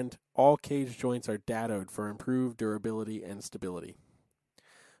 and all cage joints are dadoed for improved durability and stability.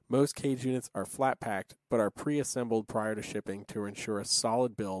 Most cage units are flat packed, but are pre-assembled prior to shipping to ensure a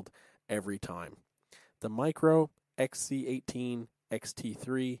solid build every time. The Micro, XC18,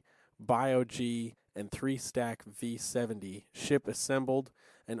 XT3, BioG, and 3-stack V70 ship assembled,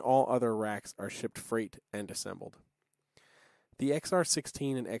 and all other racks are shipped freight and assembled. The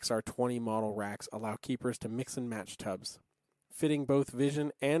XR16 and XR20 model racks allow keepers to mix and match tubs. Fitting both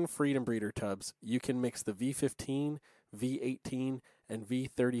Vision and Freedom Breeder tubs, you can mix the V15, V18, and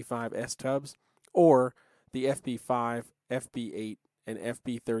V35S tubs, or the FB5, FB8, and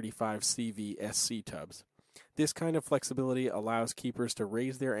FB35CV-SC tubs. This kind of flexibility allows keepers to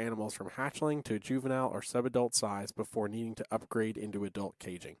raise their animals from hatchling to juvenile or subadult size before needing to upgrade into adult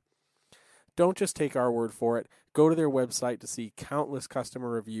caging. Don't just take our word for it. Go to their website to see countless customer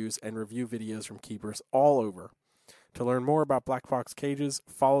reviews and review videos from keepers all over. To learn more about Black Box Cages,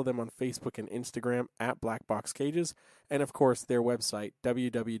 follow them on Facebook and Instagram at Black Box Cages, and of course their website,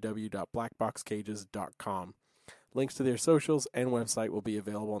 www.blackboxcages.com. Links to their socials and website will be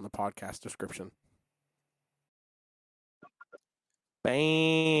available in the podcast description.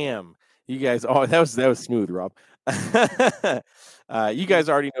 Bam! You guys, that was smooth, Rob. You guys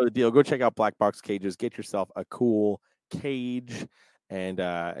already know the deal. Go check out Black Box Cages. Get yourself a cool cage and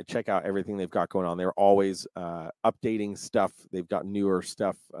check out everything they've got going on. They're always updating stuff. They've got newer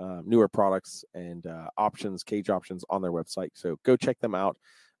stuff, newer products and cage options on their website. So go check them out.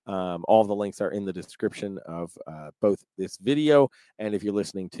 All of the links are in the description of both this video, and if you're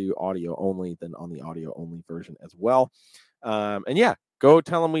listening to audio only, then on the audio only version as well. And yeah, go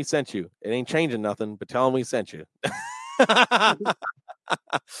tell them we sent you. It ain't changing nothing, but tell them we sent you.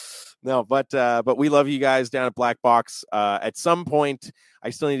 No, but we love you guys down at Black Box. At some point, I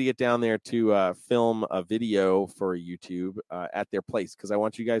still need to get down there to film a video for YouTube at their place, because I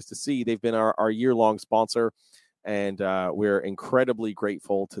want you guys to see they've been our year-long sponsor, and we're incredibly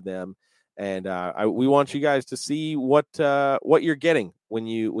grateful to them. And we want you guys to see what you're getting when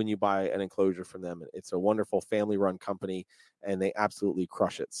you buy an enclosure from them. It's a wonderful family-run company, and they absolutely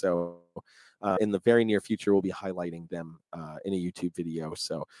crush it. So in the very near future, we'll be highlighting them in a YouTube video.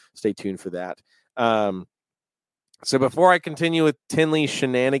 So stay tuned for that. So before I continue with Tinley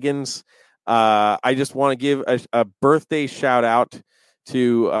shenanigans, I just want to give a birthday shout out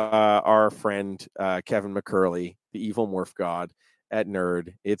to our friend Kevin McCurley, the evil morph god at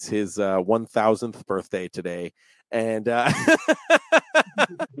Nerd. It's his 1000th birthday today, and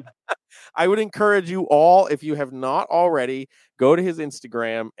I would encourage you all, if you have not already, go to his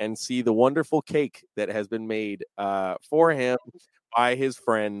Instagram and see the wonderful cake that has been made for him by his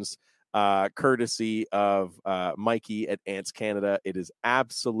friends, courtesy of Mikey at Ants Canada. It is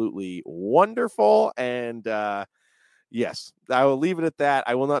absolutely wonderful, and yes, I will leave it at that.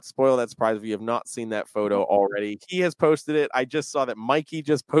 I will not spoil that surprise if you have not seen that photo already. He has posted it. I just saw that Mikey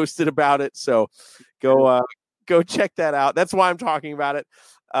just posted about it, so go check that out. That's why I'm talking about it.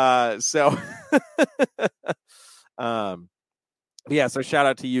 So shout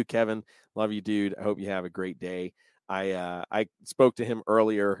out to you, Kevin. Love you, dude. I hope you have a great day. I spoke to him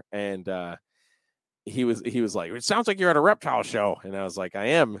earlier, and he was like, "It sounds like you're at a reptile show," and I was like, "I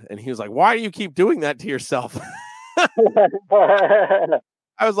am," and he was like, "Why do you keep doing that to yourself?" I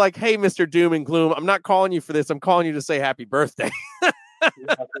was like, "Hey, Mr. Doom and Gloom, I'm not calling you for this. I'm calling you to say happy birthday."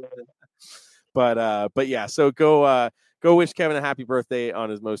 But yeah, so go wish Kevin a happy birthday on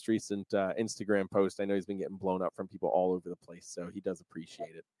his most recent Instagram post. I know he's been getting blown up from people all over the place, so he does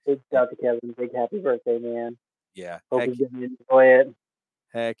appreciate it. Big shout out to Kevin. Big happy birthday, man. Yeah. Hope you enjoy it.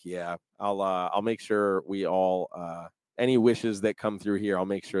 Heck yeah. I'll make sure we all any wishes that come through here, I'll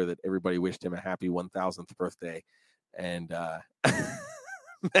make sure that everybody wished him a happy 1000th birthday, and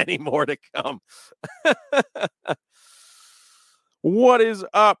many more to come. What is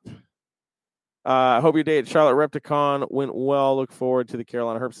up? I hope your day at Charlotte Repticon went well. Look forward to the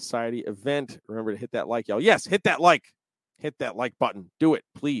Carolina Herp Society event. Remember to hit that like, y'all. Yes, hit that like. Hit that like button. Do it,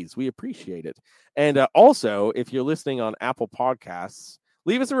 please. We appreciate it. And also, if you're listening on Apple Podcasts,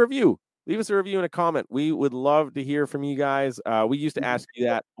 leave us a review. Leave us a review and a comment. We would love to hear from you guys. We used to ask you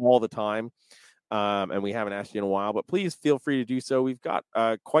that all the time, and we haven't asked you in a while. But please feel free to do so. We've got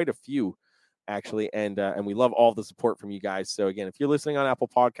quite a few, actually, and we love all the support from you guys. So again, if you're listening on Apple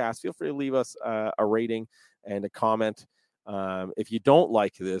Podcasts, feel free to leave us a rating and a comment. If you don't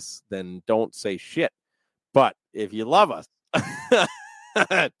like this, then don't say shit. But if you love us,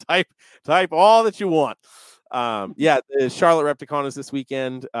 type all that you want. The Charlotte Repticon is this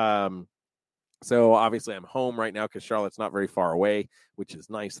weekend. So obviously I'm home right now because Charlotte's not very far away, which is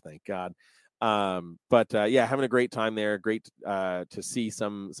nice, thank God. But yeah, having a great time there. Great to see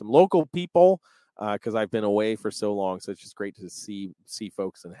some local people because I've been away for so long. So it's just great to see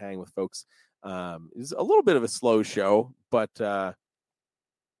folks and hang with folks. It's a little bit of a slow show, but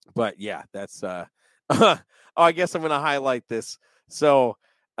yeah, that's oh, I guess I'm going to highlight this. So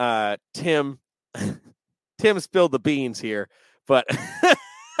Tim spilled the beans here, but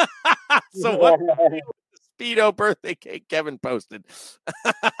so what? Speedo birthday cake Kevin posted.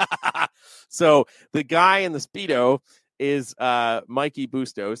 So the guy in the Speedo is Mikey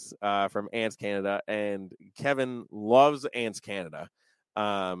Bustos from Ants Canada, and Kevin loves Ants Canada.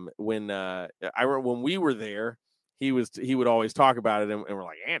 When we were there, he would always talk about it, and we're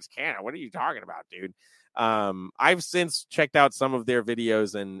like, Ants Canada, what are you talking about, dude? I've since checked out some of their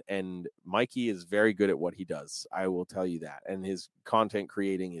videos, and Mikey is very good at what he does. I will tell you that, and his content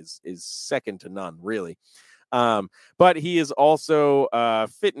creating is second to none, really. But he is also a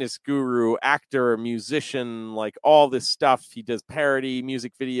fitness guru, actor, musician, like all this stuff. He does parody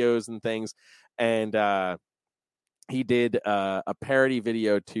music videos and things, and he did a parody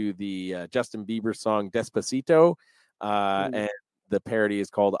video to the Justin Bieber song Despacito, and the parody is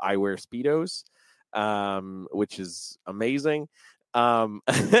called I Wear Speedos, which is amazing.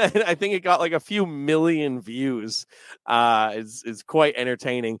 I think it got like a few million views. Is quite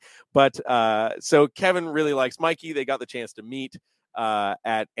entertaining. But so Kevin really likes Mikey. They got the chance to meet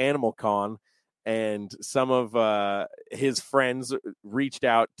at Animal Con, and some of his friends reached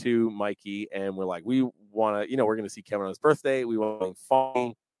out to Mikey and were like, we want to, we're going to see Kevin on his birthday. We want to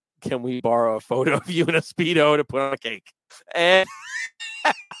phone. Can we borrow a photo of you in a Speedo to put on a cake? And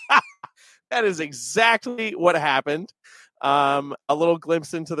that is exactly what happened. A little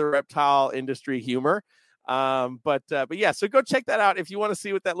glimpse into the reptile industry humor. But yeah, so go check that out if you want to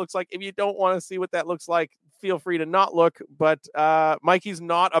see what that looks like. If you don't want to see what that looks like, feel free to not look. But Mikey's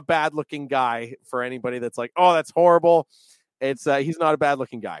not a bad looking guy for anybody that's like, oh, that's horrible. It's he's not a bad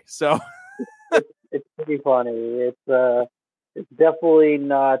looking guy. So it's pretty funny. It's definitely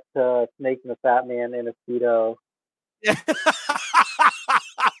not Snake and the Fat Man in a Speedo. Yeah.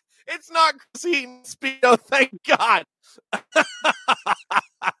 It's not Chris Eaton Speedo, thank God.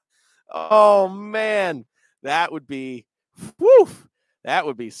 Oh man, that would be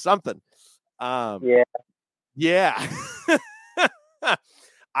something. Yeah.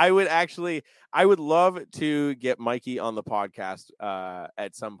 I would love to get Mikey on the podcast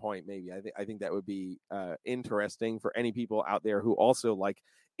at some point. Maybe I think that would be interesting for any people out there who also like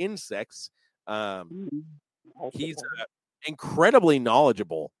insects. He's incredibly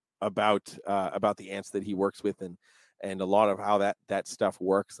knowledgeable about the ants that he works with and a lot of how that stuff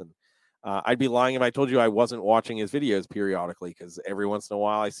works. And I'd be lying if I told you I wasn't watching his videos periodically, because every once in a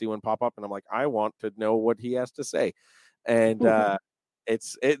while I see one pop up and I'm like, I want to know what he has to say. And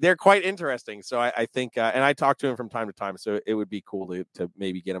they're quite interesting. So I think, and I talk to him from time to time, so it would be cool to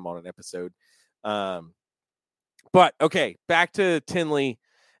maybe get him on an episode. But okay, back to Tinley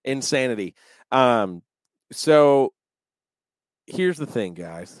insanity. So here's the thing,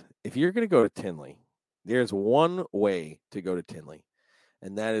 guys. If you're going to go to Tinley, there's one way to go to Tinley,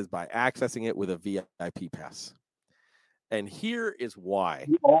 and that is by accessing it with a VIP pass. And here is why.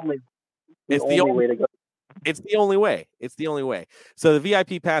 It's the only way to go. It's the only way. It's the only way. So the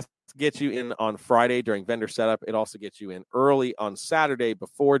VIP pass gets you in on Friday during vendor setup. It also gets you in early on Saturday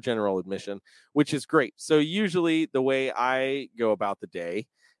before general admission, which is great. So usually the way I go about the day,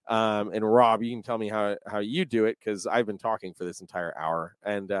 and Rob, you can tell me how you do it, because I've been talking for this entire hour.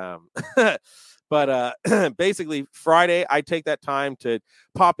 And but basically Friday, I take that time to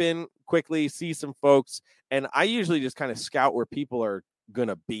pop in quickly, see some folks, and I usually just kind of scout where people are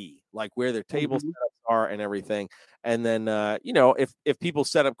gonna be, like where their table setups are and everything. And then if people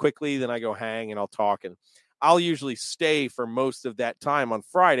set up quickly, then I go hang and I'll talk, and I'll usually stay for most of that time on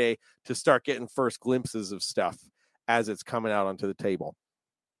Friday to start getting first glimpses of stuff as it's coming out onto the table.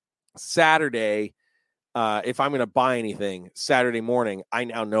 Saturday, if I'm going to buy anything Saturday morning, I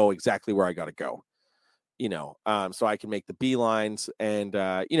now know exactly where I got to go, so I can make the beelines and,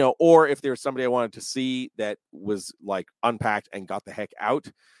 or if there's somebody I wanted to see that was like unpacked and got the heck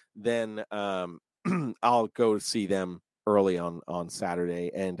out, then I'll go see them early on Saturday.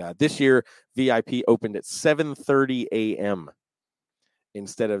 And this year, VIP opened at 7:30 a.m.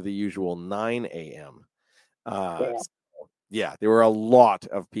 instead of the usual 9 a.m. Yeah, there were a lot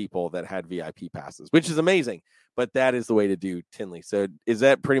of people that had VIP passes, which is amazing. But that is the way to do Tinley. So is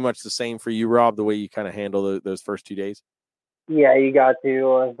that pretty much the same for you, Rob, the way you kind of handle those first 2 days? Yeah, you got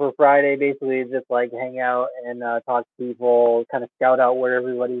to. For Friday, basically just like hang out and talk to people, kind of scout out where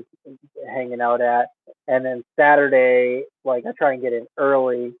everybody's hanging out at. And then Saturday, like I try and get in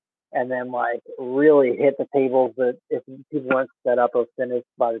early and then like really hit the tables that if people weren't set up or finished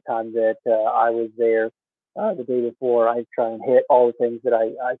by the time that I was there the day before. I try and hit all the things that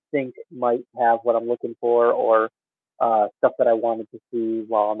I think might have what I'm looking for or stuff that I wanted to see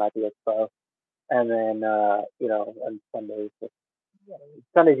while I'm at the expo. And then, on Sundays,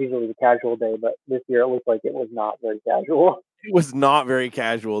 Sunday's usually the casual day, but this year it looked like it was not very casual. It was not very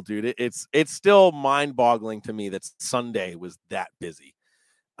casual, dude. It's still mind-boggling to me that Sunday was that busy.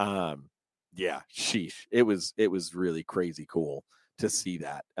 Yeah, sheesh. It was really crazy cool to see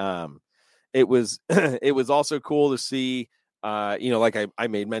that. It was it was also cool to see. Like I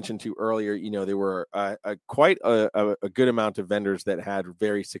made mention to earlier, there were quite a good amount of vendors that had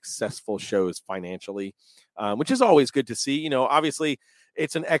very successful shows financially, which is always good to see. Obviously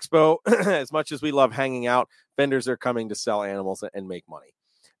it's an expo. As much as we love hanging out, vendors are coming to sell animals and make money.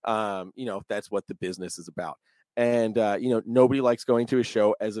 That's what the business is about. And, nobody likes going to a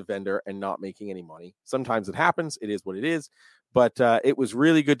show as a vendor and not making any money. Sometimes it happens. It is what it is. But it was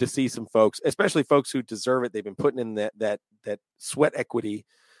really good to see some folks, especially folks who deserve it. They've been putting in that sweat equity.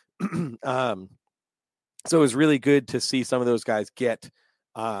 So it was really good to see some of those guys get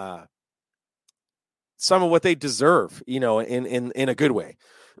some of what they deserve, in a good way.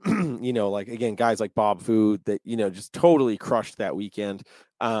 Like, again, guys like Bob Food that, just totally crushed that weekend.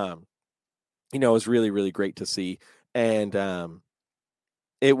 It was really, really great to see. And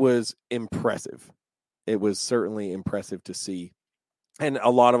it was impressive. It was certainly impressive to see. And a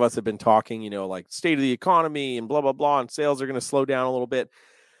lot of us have been talking, like state of the economy and blah, blah, blah, and sales are going to slow down a little bit.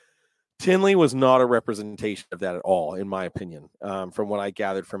 Tinley was not a representation of that at all, in my opinion, from what I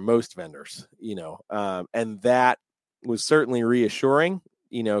gathered from most vendors, and that was certainly reassuring,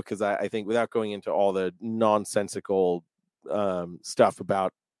 because I think without going into all the nonsensical stuff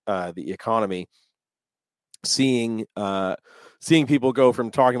about the economy, seeing people go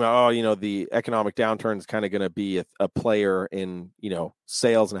from talking about, the economic downturn is kind of going to be a player in,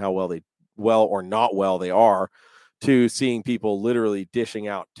 sales and how well or not well they are, to seeing people literally dishing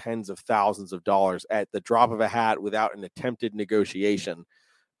out tens of thousands of dollars at the drop of a hat without an attempted negotiation.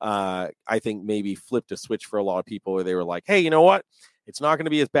 I think maybe flipped a switch for a lot of people where they were like, hey, you know what? It's not going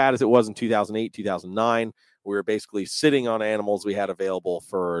to be as bad as it was in 2008, 2009. We were basically sitting on animals we had available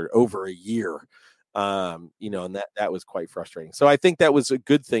for over a year. And that was quite frustrating. So I think that was a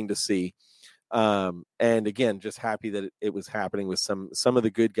good thing to see. And again, just happy that it was happening with some of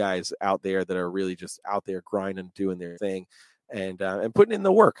the good guys out there that are really just out there grinding, doing their thing and putting in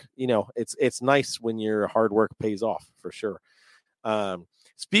the work. It's nice when your hard work pays off for sure.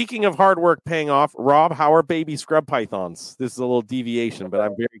 Speaking of hard work paying off, Rob, how are baby scrub pythons? This is a little deviation, but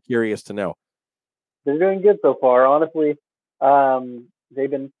I'm very curious to know. They're doing good so far, honestly.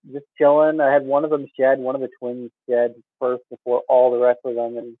 They've been just chilling. I had one of them shed, one of the twins shed first before all the rest of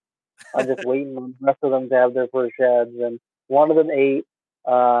them, and I'm just waiting on the rest of them to have their first sheds. And one of them ate.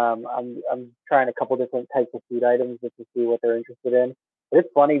 I'm trying a couple different types of food items just to see what they're interested in. But it's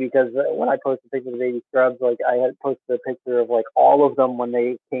funny because when I posted pictures of the baby scrubs, like I had posted a picture of like all of them when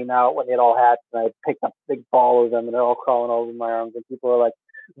they came out, when they had all hatched, and I picked up a big ball of them, and they're all crawling all over my arms, and people are like,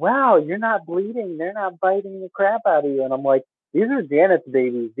 "Wow, you're not bleeding. They're not biting the crap out of you." And I'm like, these are Janet's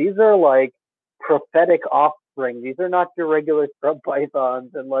babies. These are like prophetic offspring. These are not your regular scrub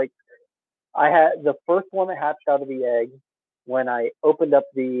pythons. And like, I had the first one that hatched out of the egg when I opened up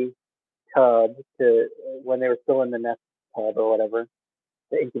the tub when they were still in the nest tub or whatever,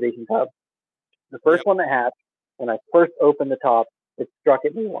 the incubation tub. The first one that hatched, when I first opened the top, it struck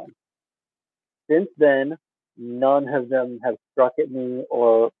at me once. Since then, none of them have struck at me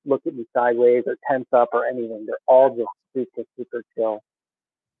or looked at me sideways or tense up or anything. They're all just super, super chill.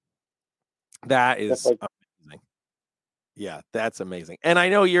 That is amazing. Yeah, that's amazing. And I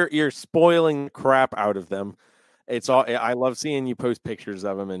know you're spoiling the crap out of them. It's all, I love seeing you post pictures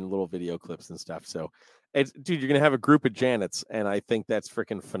of them and little video clips and stuff. So dude, you're going to have a group of Janets, and I think that's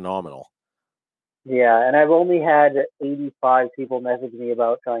freaking phenomenal. Yeah. And I've only had 85 people message me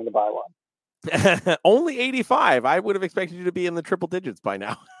about trying to buy one. Only 85. I would have expected you to be in the triple digits by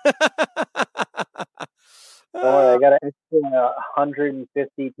now. I got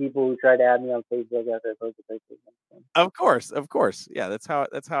 150 people who tried to add me on Facebook after I posted pictures. Of course. Yeah, that's how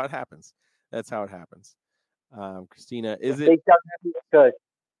it happens. Christina, is it because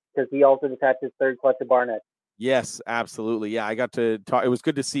he also attached his third clutch of Barnett? Yes, absolutely. Yeah, I got to talk. It was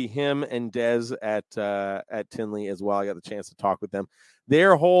good to see him and Dez at Tinley as well. I got the chance to talk with them.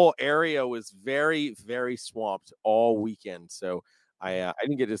 Their whole area was very, very swamped all weekend. So I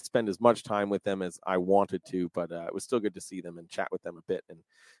didn't get to spend as much time with them as I wanted to, but it was still good to see them and chat with them a bit. And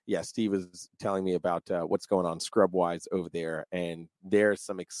yeah, Steve was telling me about what's going on scrub wise over there, and there's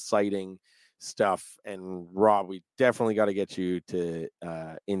some exciting stuff. And Rob, we definitely got to get you to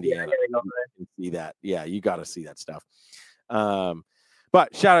Indiana and see that. Yeah, you got to see that stuff.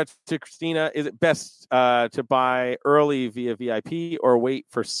 But shout out to Christina. Is it best to buy early via VIP or wait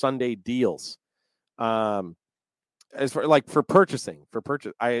for Sunday deals? As for purchasing,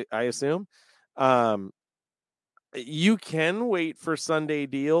 I assume you can wait for Sunday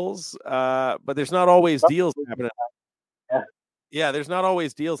deals, but there's not always deals happening. Yeah, there's not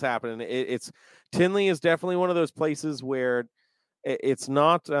always deals happening. It's Tinley is definitely one of those places where it's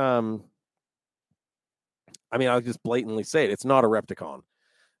not. I mean, I'll just blatantly say it. It's not a Repticon.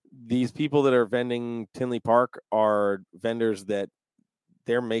 These people that are vending Tinley Park are vendors that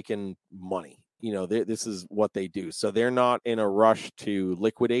they're making money. You know, this is what they do. So they're not in a rush to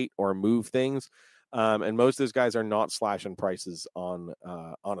liquidate or move things. And most of those guys are not slashing prices on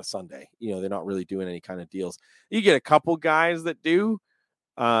a Sunday. You know, they're not really doing any kind of deals. You get a couple guys that do,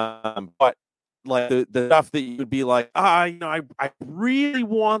 but like the stuff that you would be like, you know, I really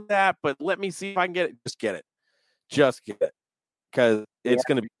want that, but let me see if I can get it. Just get it. Because it's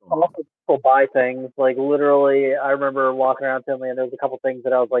going to be. People buy things like literally. I remember walking around Tinley, and there was a couple things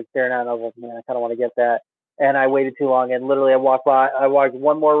that I was like staring at, and I was like, man, I kind of want to get that. And I waited too long, and literally I walked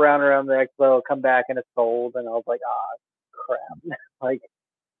one more round around the expo, come back, and it's sold, and I was like, crap. Like,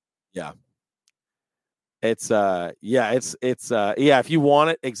 yeah. It's if you want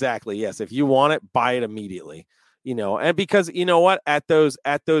it, exactly. Yes. If you want it, buy it immediately, you know, and because you know what, at those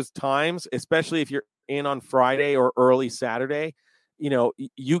times, especially if you're in on Friday or early Saturday, you know,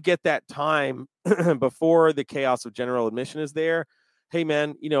 you get that time before the chaos of general admission is there. Hey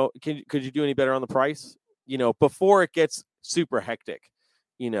man, you know, could you do any better on the price? You know, before it gets super hectic,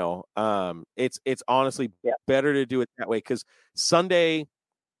 you know, it's honestly better to do it that way. Cause Sunday,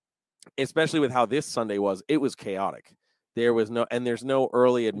 especially with how this Sunday was, it was chaotic. There's no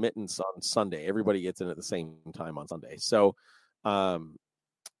early admittance on Sunday. Everybody gets in at the same time on Sunday. So,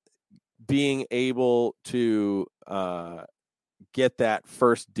 being able to get that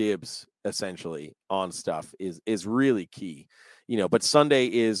first dibs essentially on stuff is really key, you know. But Sunday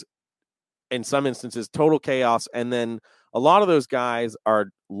is, in some instances, total chaos, and then a lot of those guys are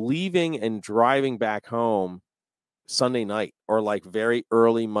leaving and driving back home Sunday night or like very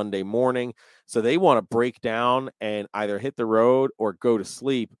early Monday morning. So they want to break down and either hit the road or go to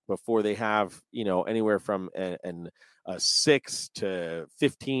sleep before they have, you know, anywhere from a 6 to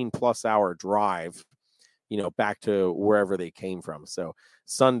 15 plus hour drive, you know, back to wherever they came from. So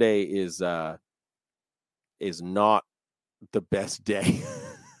Sunday is not the best day,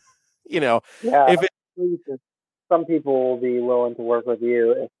 you know. Yeah. Some people will be willing to work with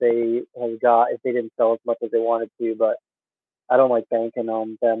you if they didn't sell as much as they wanted to, but I don't like banking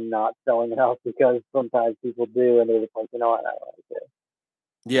on them not selling enough because sometimes people do, and they're just like, you know what, I don't like it.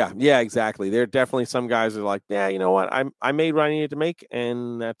 Yeah, exactly. There are definitely some guys that are like, yeah, you know what, I made what I needed to make,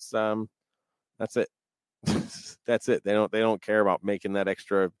 and that's it. That's it. They don't care about making that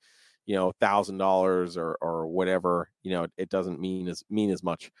extra, you know, $1,000 or whatever. You know, it doesn't mean as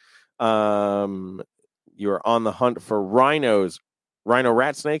much. You're on the hunt for rhinos, rhino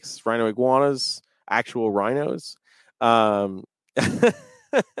rat snakes, rhino iguanas, actual rhinos. Yeah,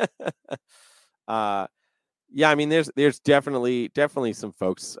 I mean, there's definitely some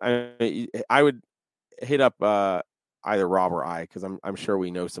folks. I would hit up either Rob or I, because I'm sure we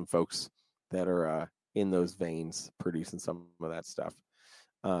know some folks that are in those veins producing some of that stuff.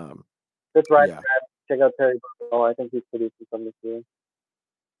 That's right. Yeah. Check out Terry Burwell. I think he's producing some this year.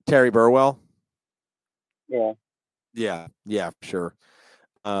 Terry Burwell? Yeah, sure.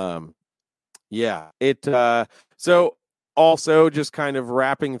 So also just kind of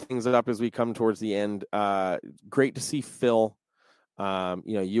wrapping things up as we come towards the end. Great to see Phil. You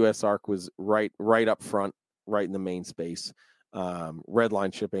know, US Arc was right up front, right in the main space.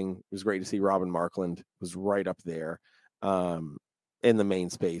 Redline shipping, it was great to see Robin Markland was right up there in the main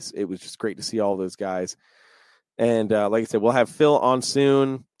space. It was just great to see all those guys. And like I said, we'll have Phil on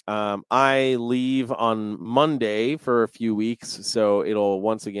soon. I leave on Monday for a few weeks, so it'll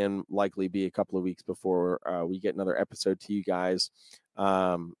once again likely be a couple of weeks before we get another episode to you guys.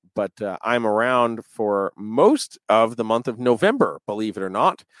 But I'm around for most of the month of November, believe it or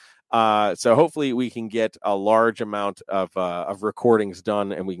not. So hopefully we can get a large amount of recordings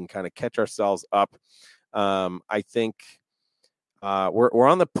done, and we can kind of catch ourselves up. I think we're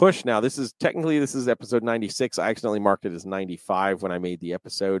on the push now. This is episode 96. I accidentally marked it as 95 when I made the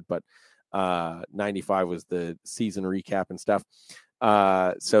episode, but 95 was the season recap and stuff.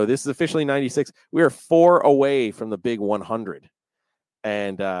 So this is officially 96. We are 4 away from the big 100.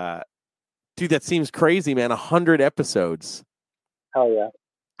 And dude, that seems crazy, man. 100 episodes. Hell yeah.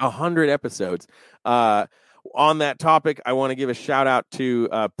 100 episodes. On that topic, I want to give a shout out to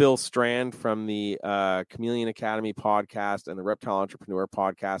Bill Strand from the Chameleon Academy podcast and the Reptile Entrepreneur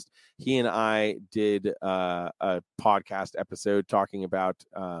podcast. He and I did a podcast episode talking about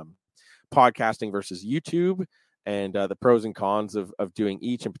podcasting versus YouTube and the pros and cons of doing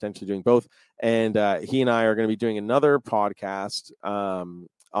each and potentially doing both. And he and I are going to be doing another podcast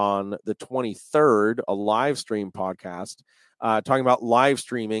on the 23rd, a live stream podcast, talking about live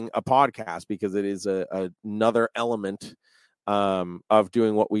streaming a podcast, because it is another element of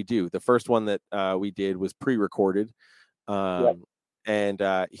doing what we do. The first one that we did was pre-recorded. And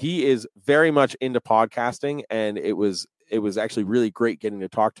he is very much into podcasting, and it was actually really great getting to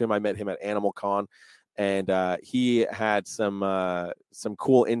talk to him. I met him at Animal Con, and he had some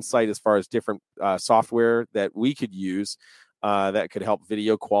cool insight as far as different software that we could use that could help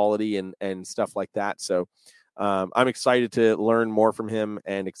video quality and stuff like that. So I'm excited to learn more from him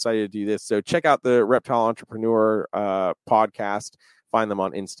and excited to do this. So check out the Reptile Entrepreneur podcast. Find them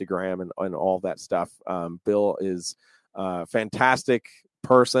on Instagram and all that stuff. Bill is a fantastic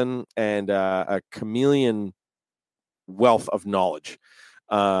person and a chameleon wealth of knowledge.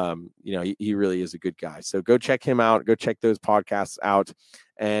 He really is a good guy. So go check him out. Go check those podcasts out.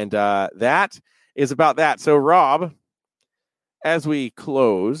 And that is about that. So Rob, as we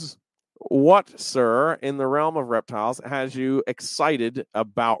close, what, sir, in the realm of reptiles has you excited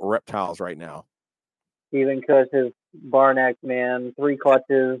about reptiles right now? Steven Cush's Barnack, man, 3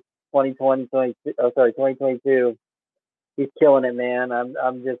 clutches, 2022. He's killing it, man.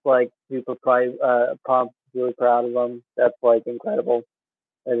 I'm just like super pumped, really proud of him. That's like incredible.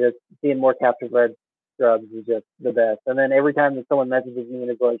 And just seeing more captive red scrubs is just the best. And then every time that someone messages me and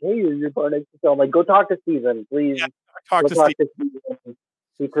is like, "Hey, you're Barnack," I'm like, "Go talk to Steven, please." Yeah, talk to Steven.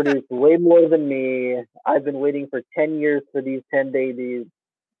 He produced way more than me. I've been waiting for 10 years for these 10 babies.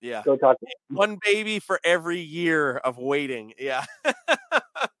 Yeah. Go talk to him. One baby for every year of waiting. Yeah.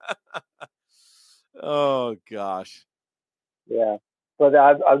 Oh gosh. Yeah. But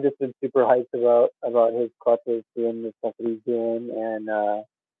I've just been super hyped about his clutches, doing the stuff that he's doing, and a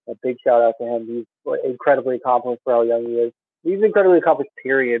big shout out to him. He's incredibly accomplished for how young he is. He's incredibly accomplished,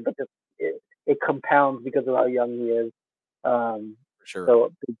 period, but just it compounds because of how young he is. For sure.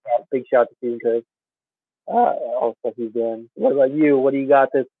 So big shout out to Steven Cush. All stuff he's doing. What about you? What do you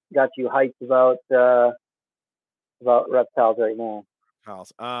got you hyped about reptiles right now?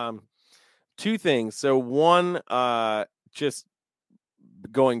 Reptiles. Two things. So one, just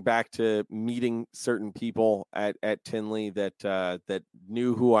going back to meeting certain people at Tinley that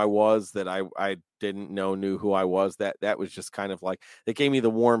knew who I was, that I didn't knew who I was. That was just kind of like, it gave me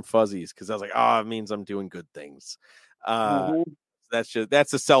the warm fuzzies, because I was like, oh, it means I'm doing good things. That's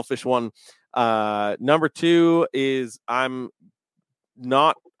a selfish one. Number 2 is I'm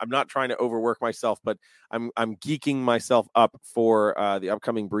not trying to overwork myself, but I'm geeking myself up for the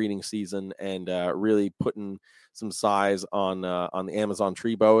upcoming breeding season, and really putting some size on the Amazon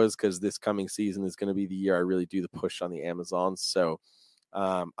tree boas, because this coming season is going to be the year I really do the push on the Amazons. So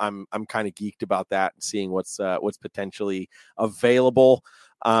I'm kind of geeked about that and seeing what's potentially available.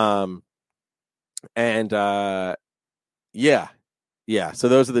 Yeah. So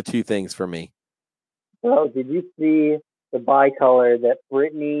those are the 2 things for me. Bro, did you see the bicolor that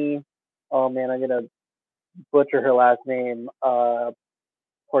Brittany? Oh man, I'm gonna butcher her last name. Portanti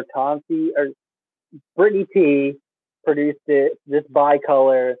or Brittany T produced it. This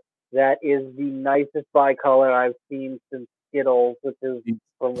bicolor that is the nicest bicolor I've seen since Skittles, which is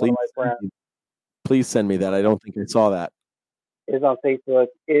from one of my friends. Please send me that. I don't think I saw that. It is on Facebook.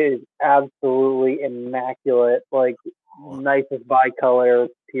 It is absolutely immaculate. Like, nicest bicolor,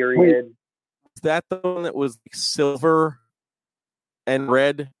 period. Wait, is that the one that was like silver and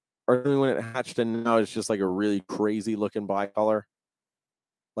red, or when it hatched, and now it's just like a really crazy looking bicolor?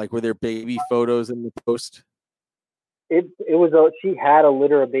 Like, were there baby photos in the post? It was she had a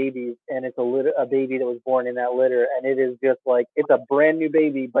litter of babies, and it's a baby that was born in that litter, and it is just like, it's a brand new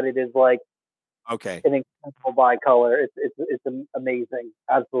baby, but it is like, okay, an incredible bicolor. It's amazing,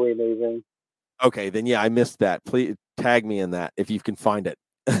 absolutely amazing. Okay, then yeah, I missed that. Please tag me in that if you can find it.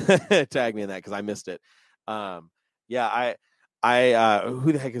 Tag me in that, because I missed it. Yeah, I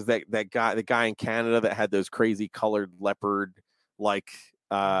who the heck is that guy? The guy in Canada that had those crazy colored leopard like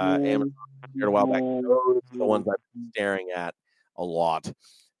Amazon a while back. Those are the ones I've been staring at a lot.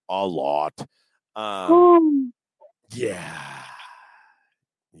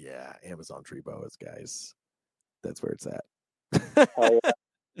 Yeah, Amazon tree boas, guys. That's where it's at. Hell yeah.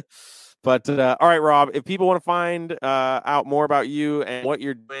 But all right, Rob, if people want to find out more about you and what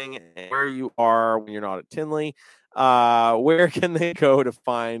you're doing and where you are when you're not at Tinley, where can they go to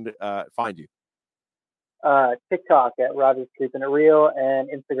find you? TikTok at Rob is Keeping It Real and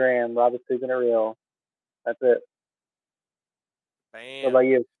Instagram Rob is Keeping It Real. That's it. Bam. What about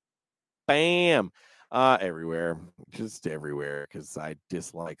you? Bam. Everywhere, just everywhere, because I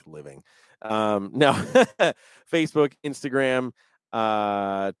dislike living. No, Facebook, Instagram,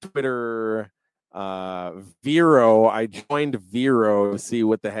 Twitter, Vero. I joined Vero to see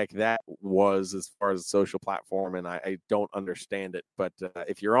what the heck that was as far as a social platform, and I don't understand it. But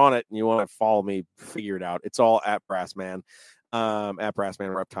if you're on it and you want to follow me, figure it out. It's all at Brassman, at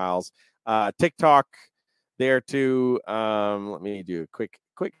Brassman Reptiles. TikTok there too. Let me do a quick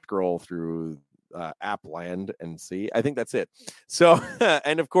scroll through Appland and see. I think that's it. So,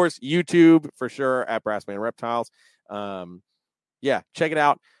 and of course, YouTube for sure at Brassman Reptiles. Yeah, check it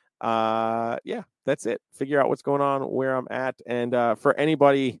out. Yeah, that's it. Figure out what's going on, where I'm at, and for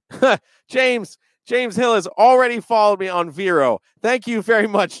anybody, James Hill has already followed me on Vero. Thank you very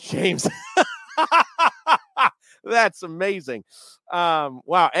much, James. That's amazing.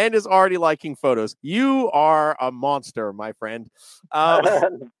 Wow, and is already liking photos. You are a monster, my friend.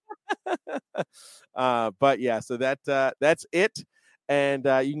 But yeah, so that's it. And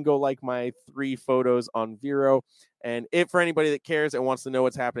you can go like my 3 photos on Vero. And for anybody that cares and wants to know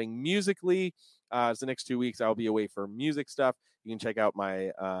what's happening musically, the next 2 weeks I'll be away for music stuff. You can check out my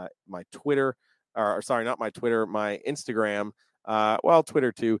my Twitter, or sorry, not my Twitter, my Instagram. Well,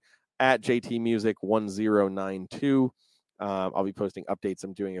 Twitter too, at JTMusic1092. I'll be posting updates.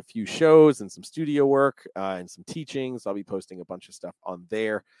 I'm doing a few shows and some studio work and some teachings. I'll be posting a bunch of stuff on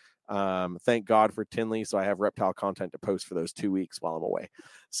there. Thank God for Tinley, so I have reptile content to post for those 2 weeks while I'm away.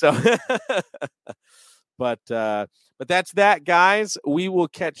 So, but that's that, guys. We will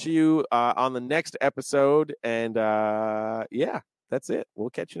catch you on the next episode, and yeah, that's it. We'll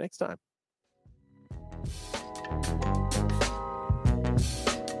catch you next time.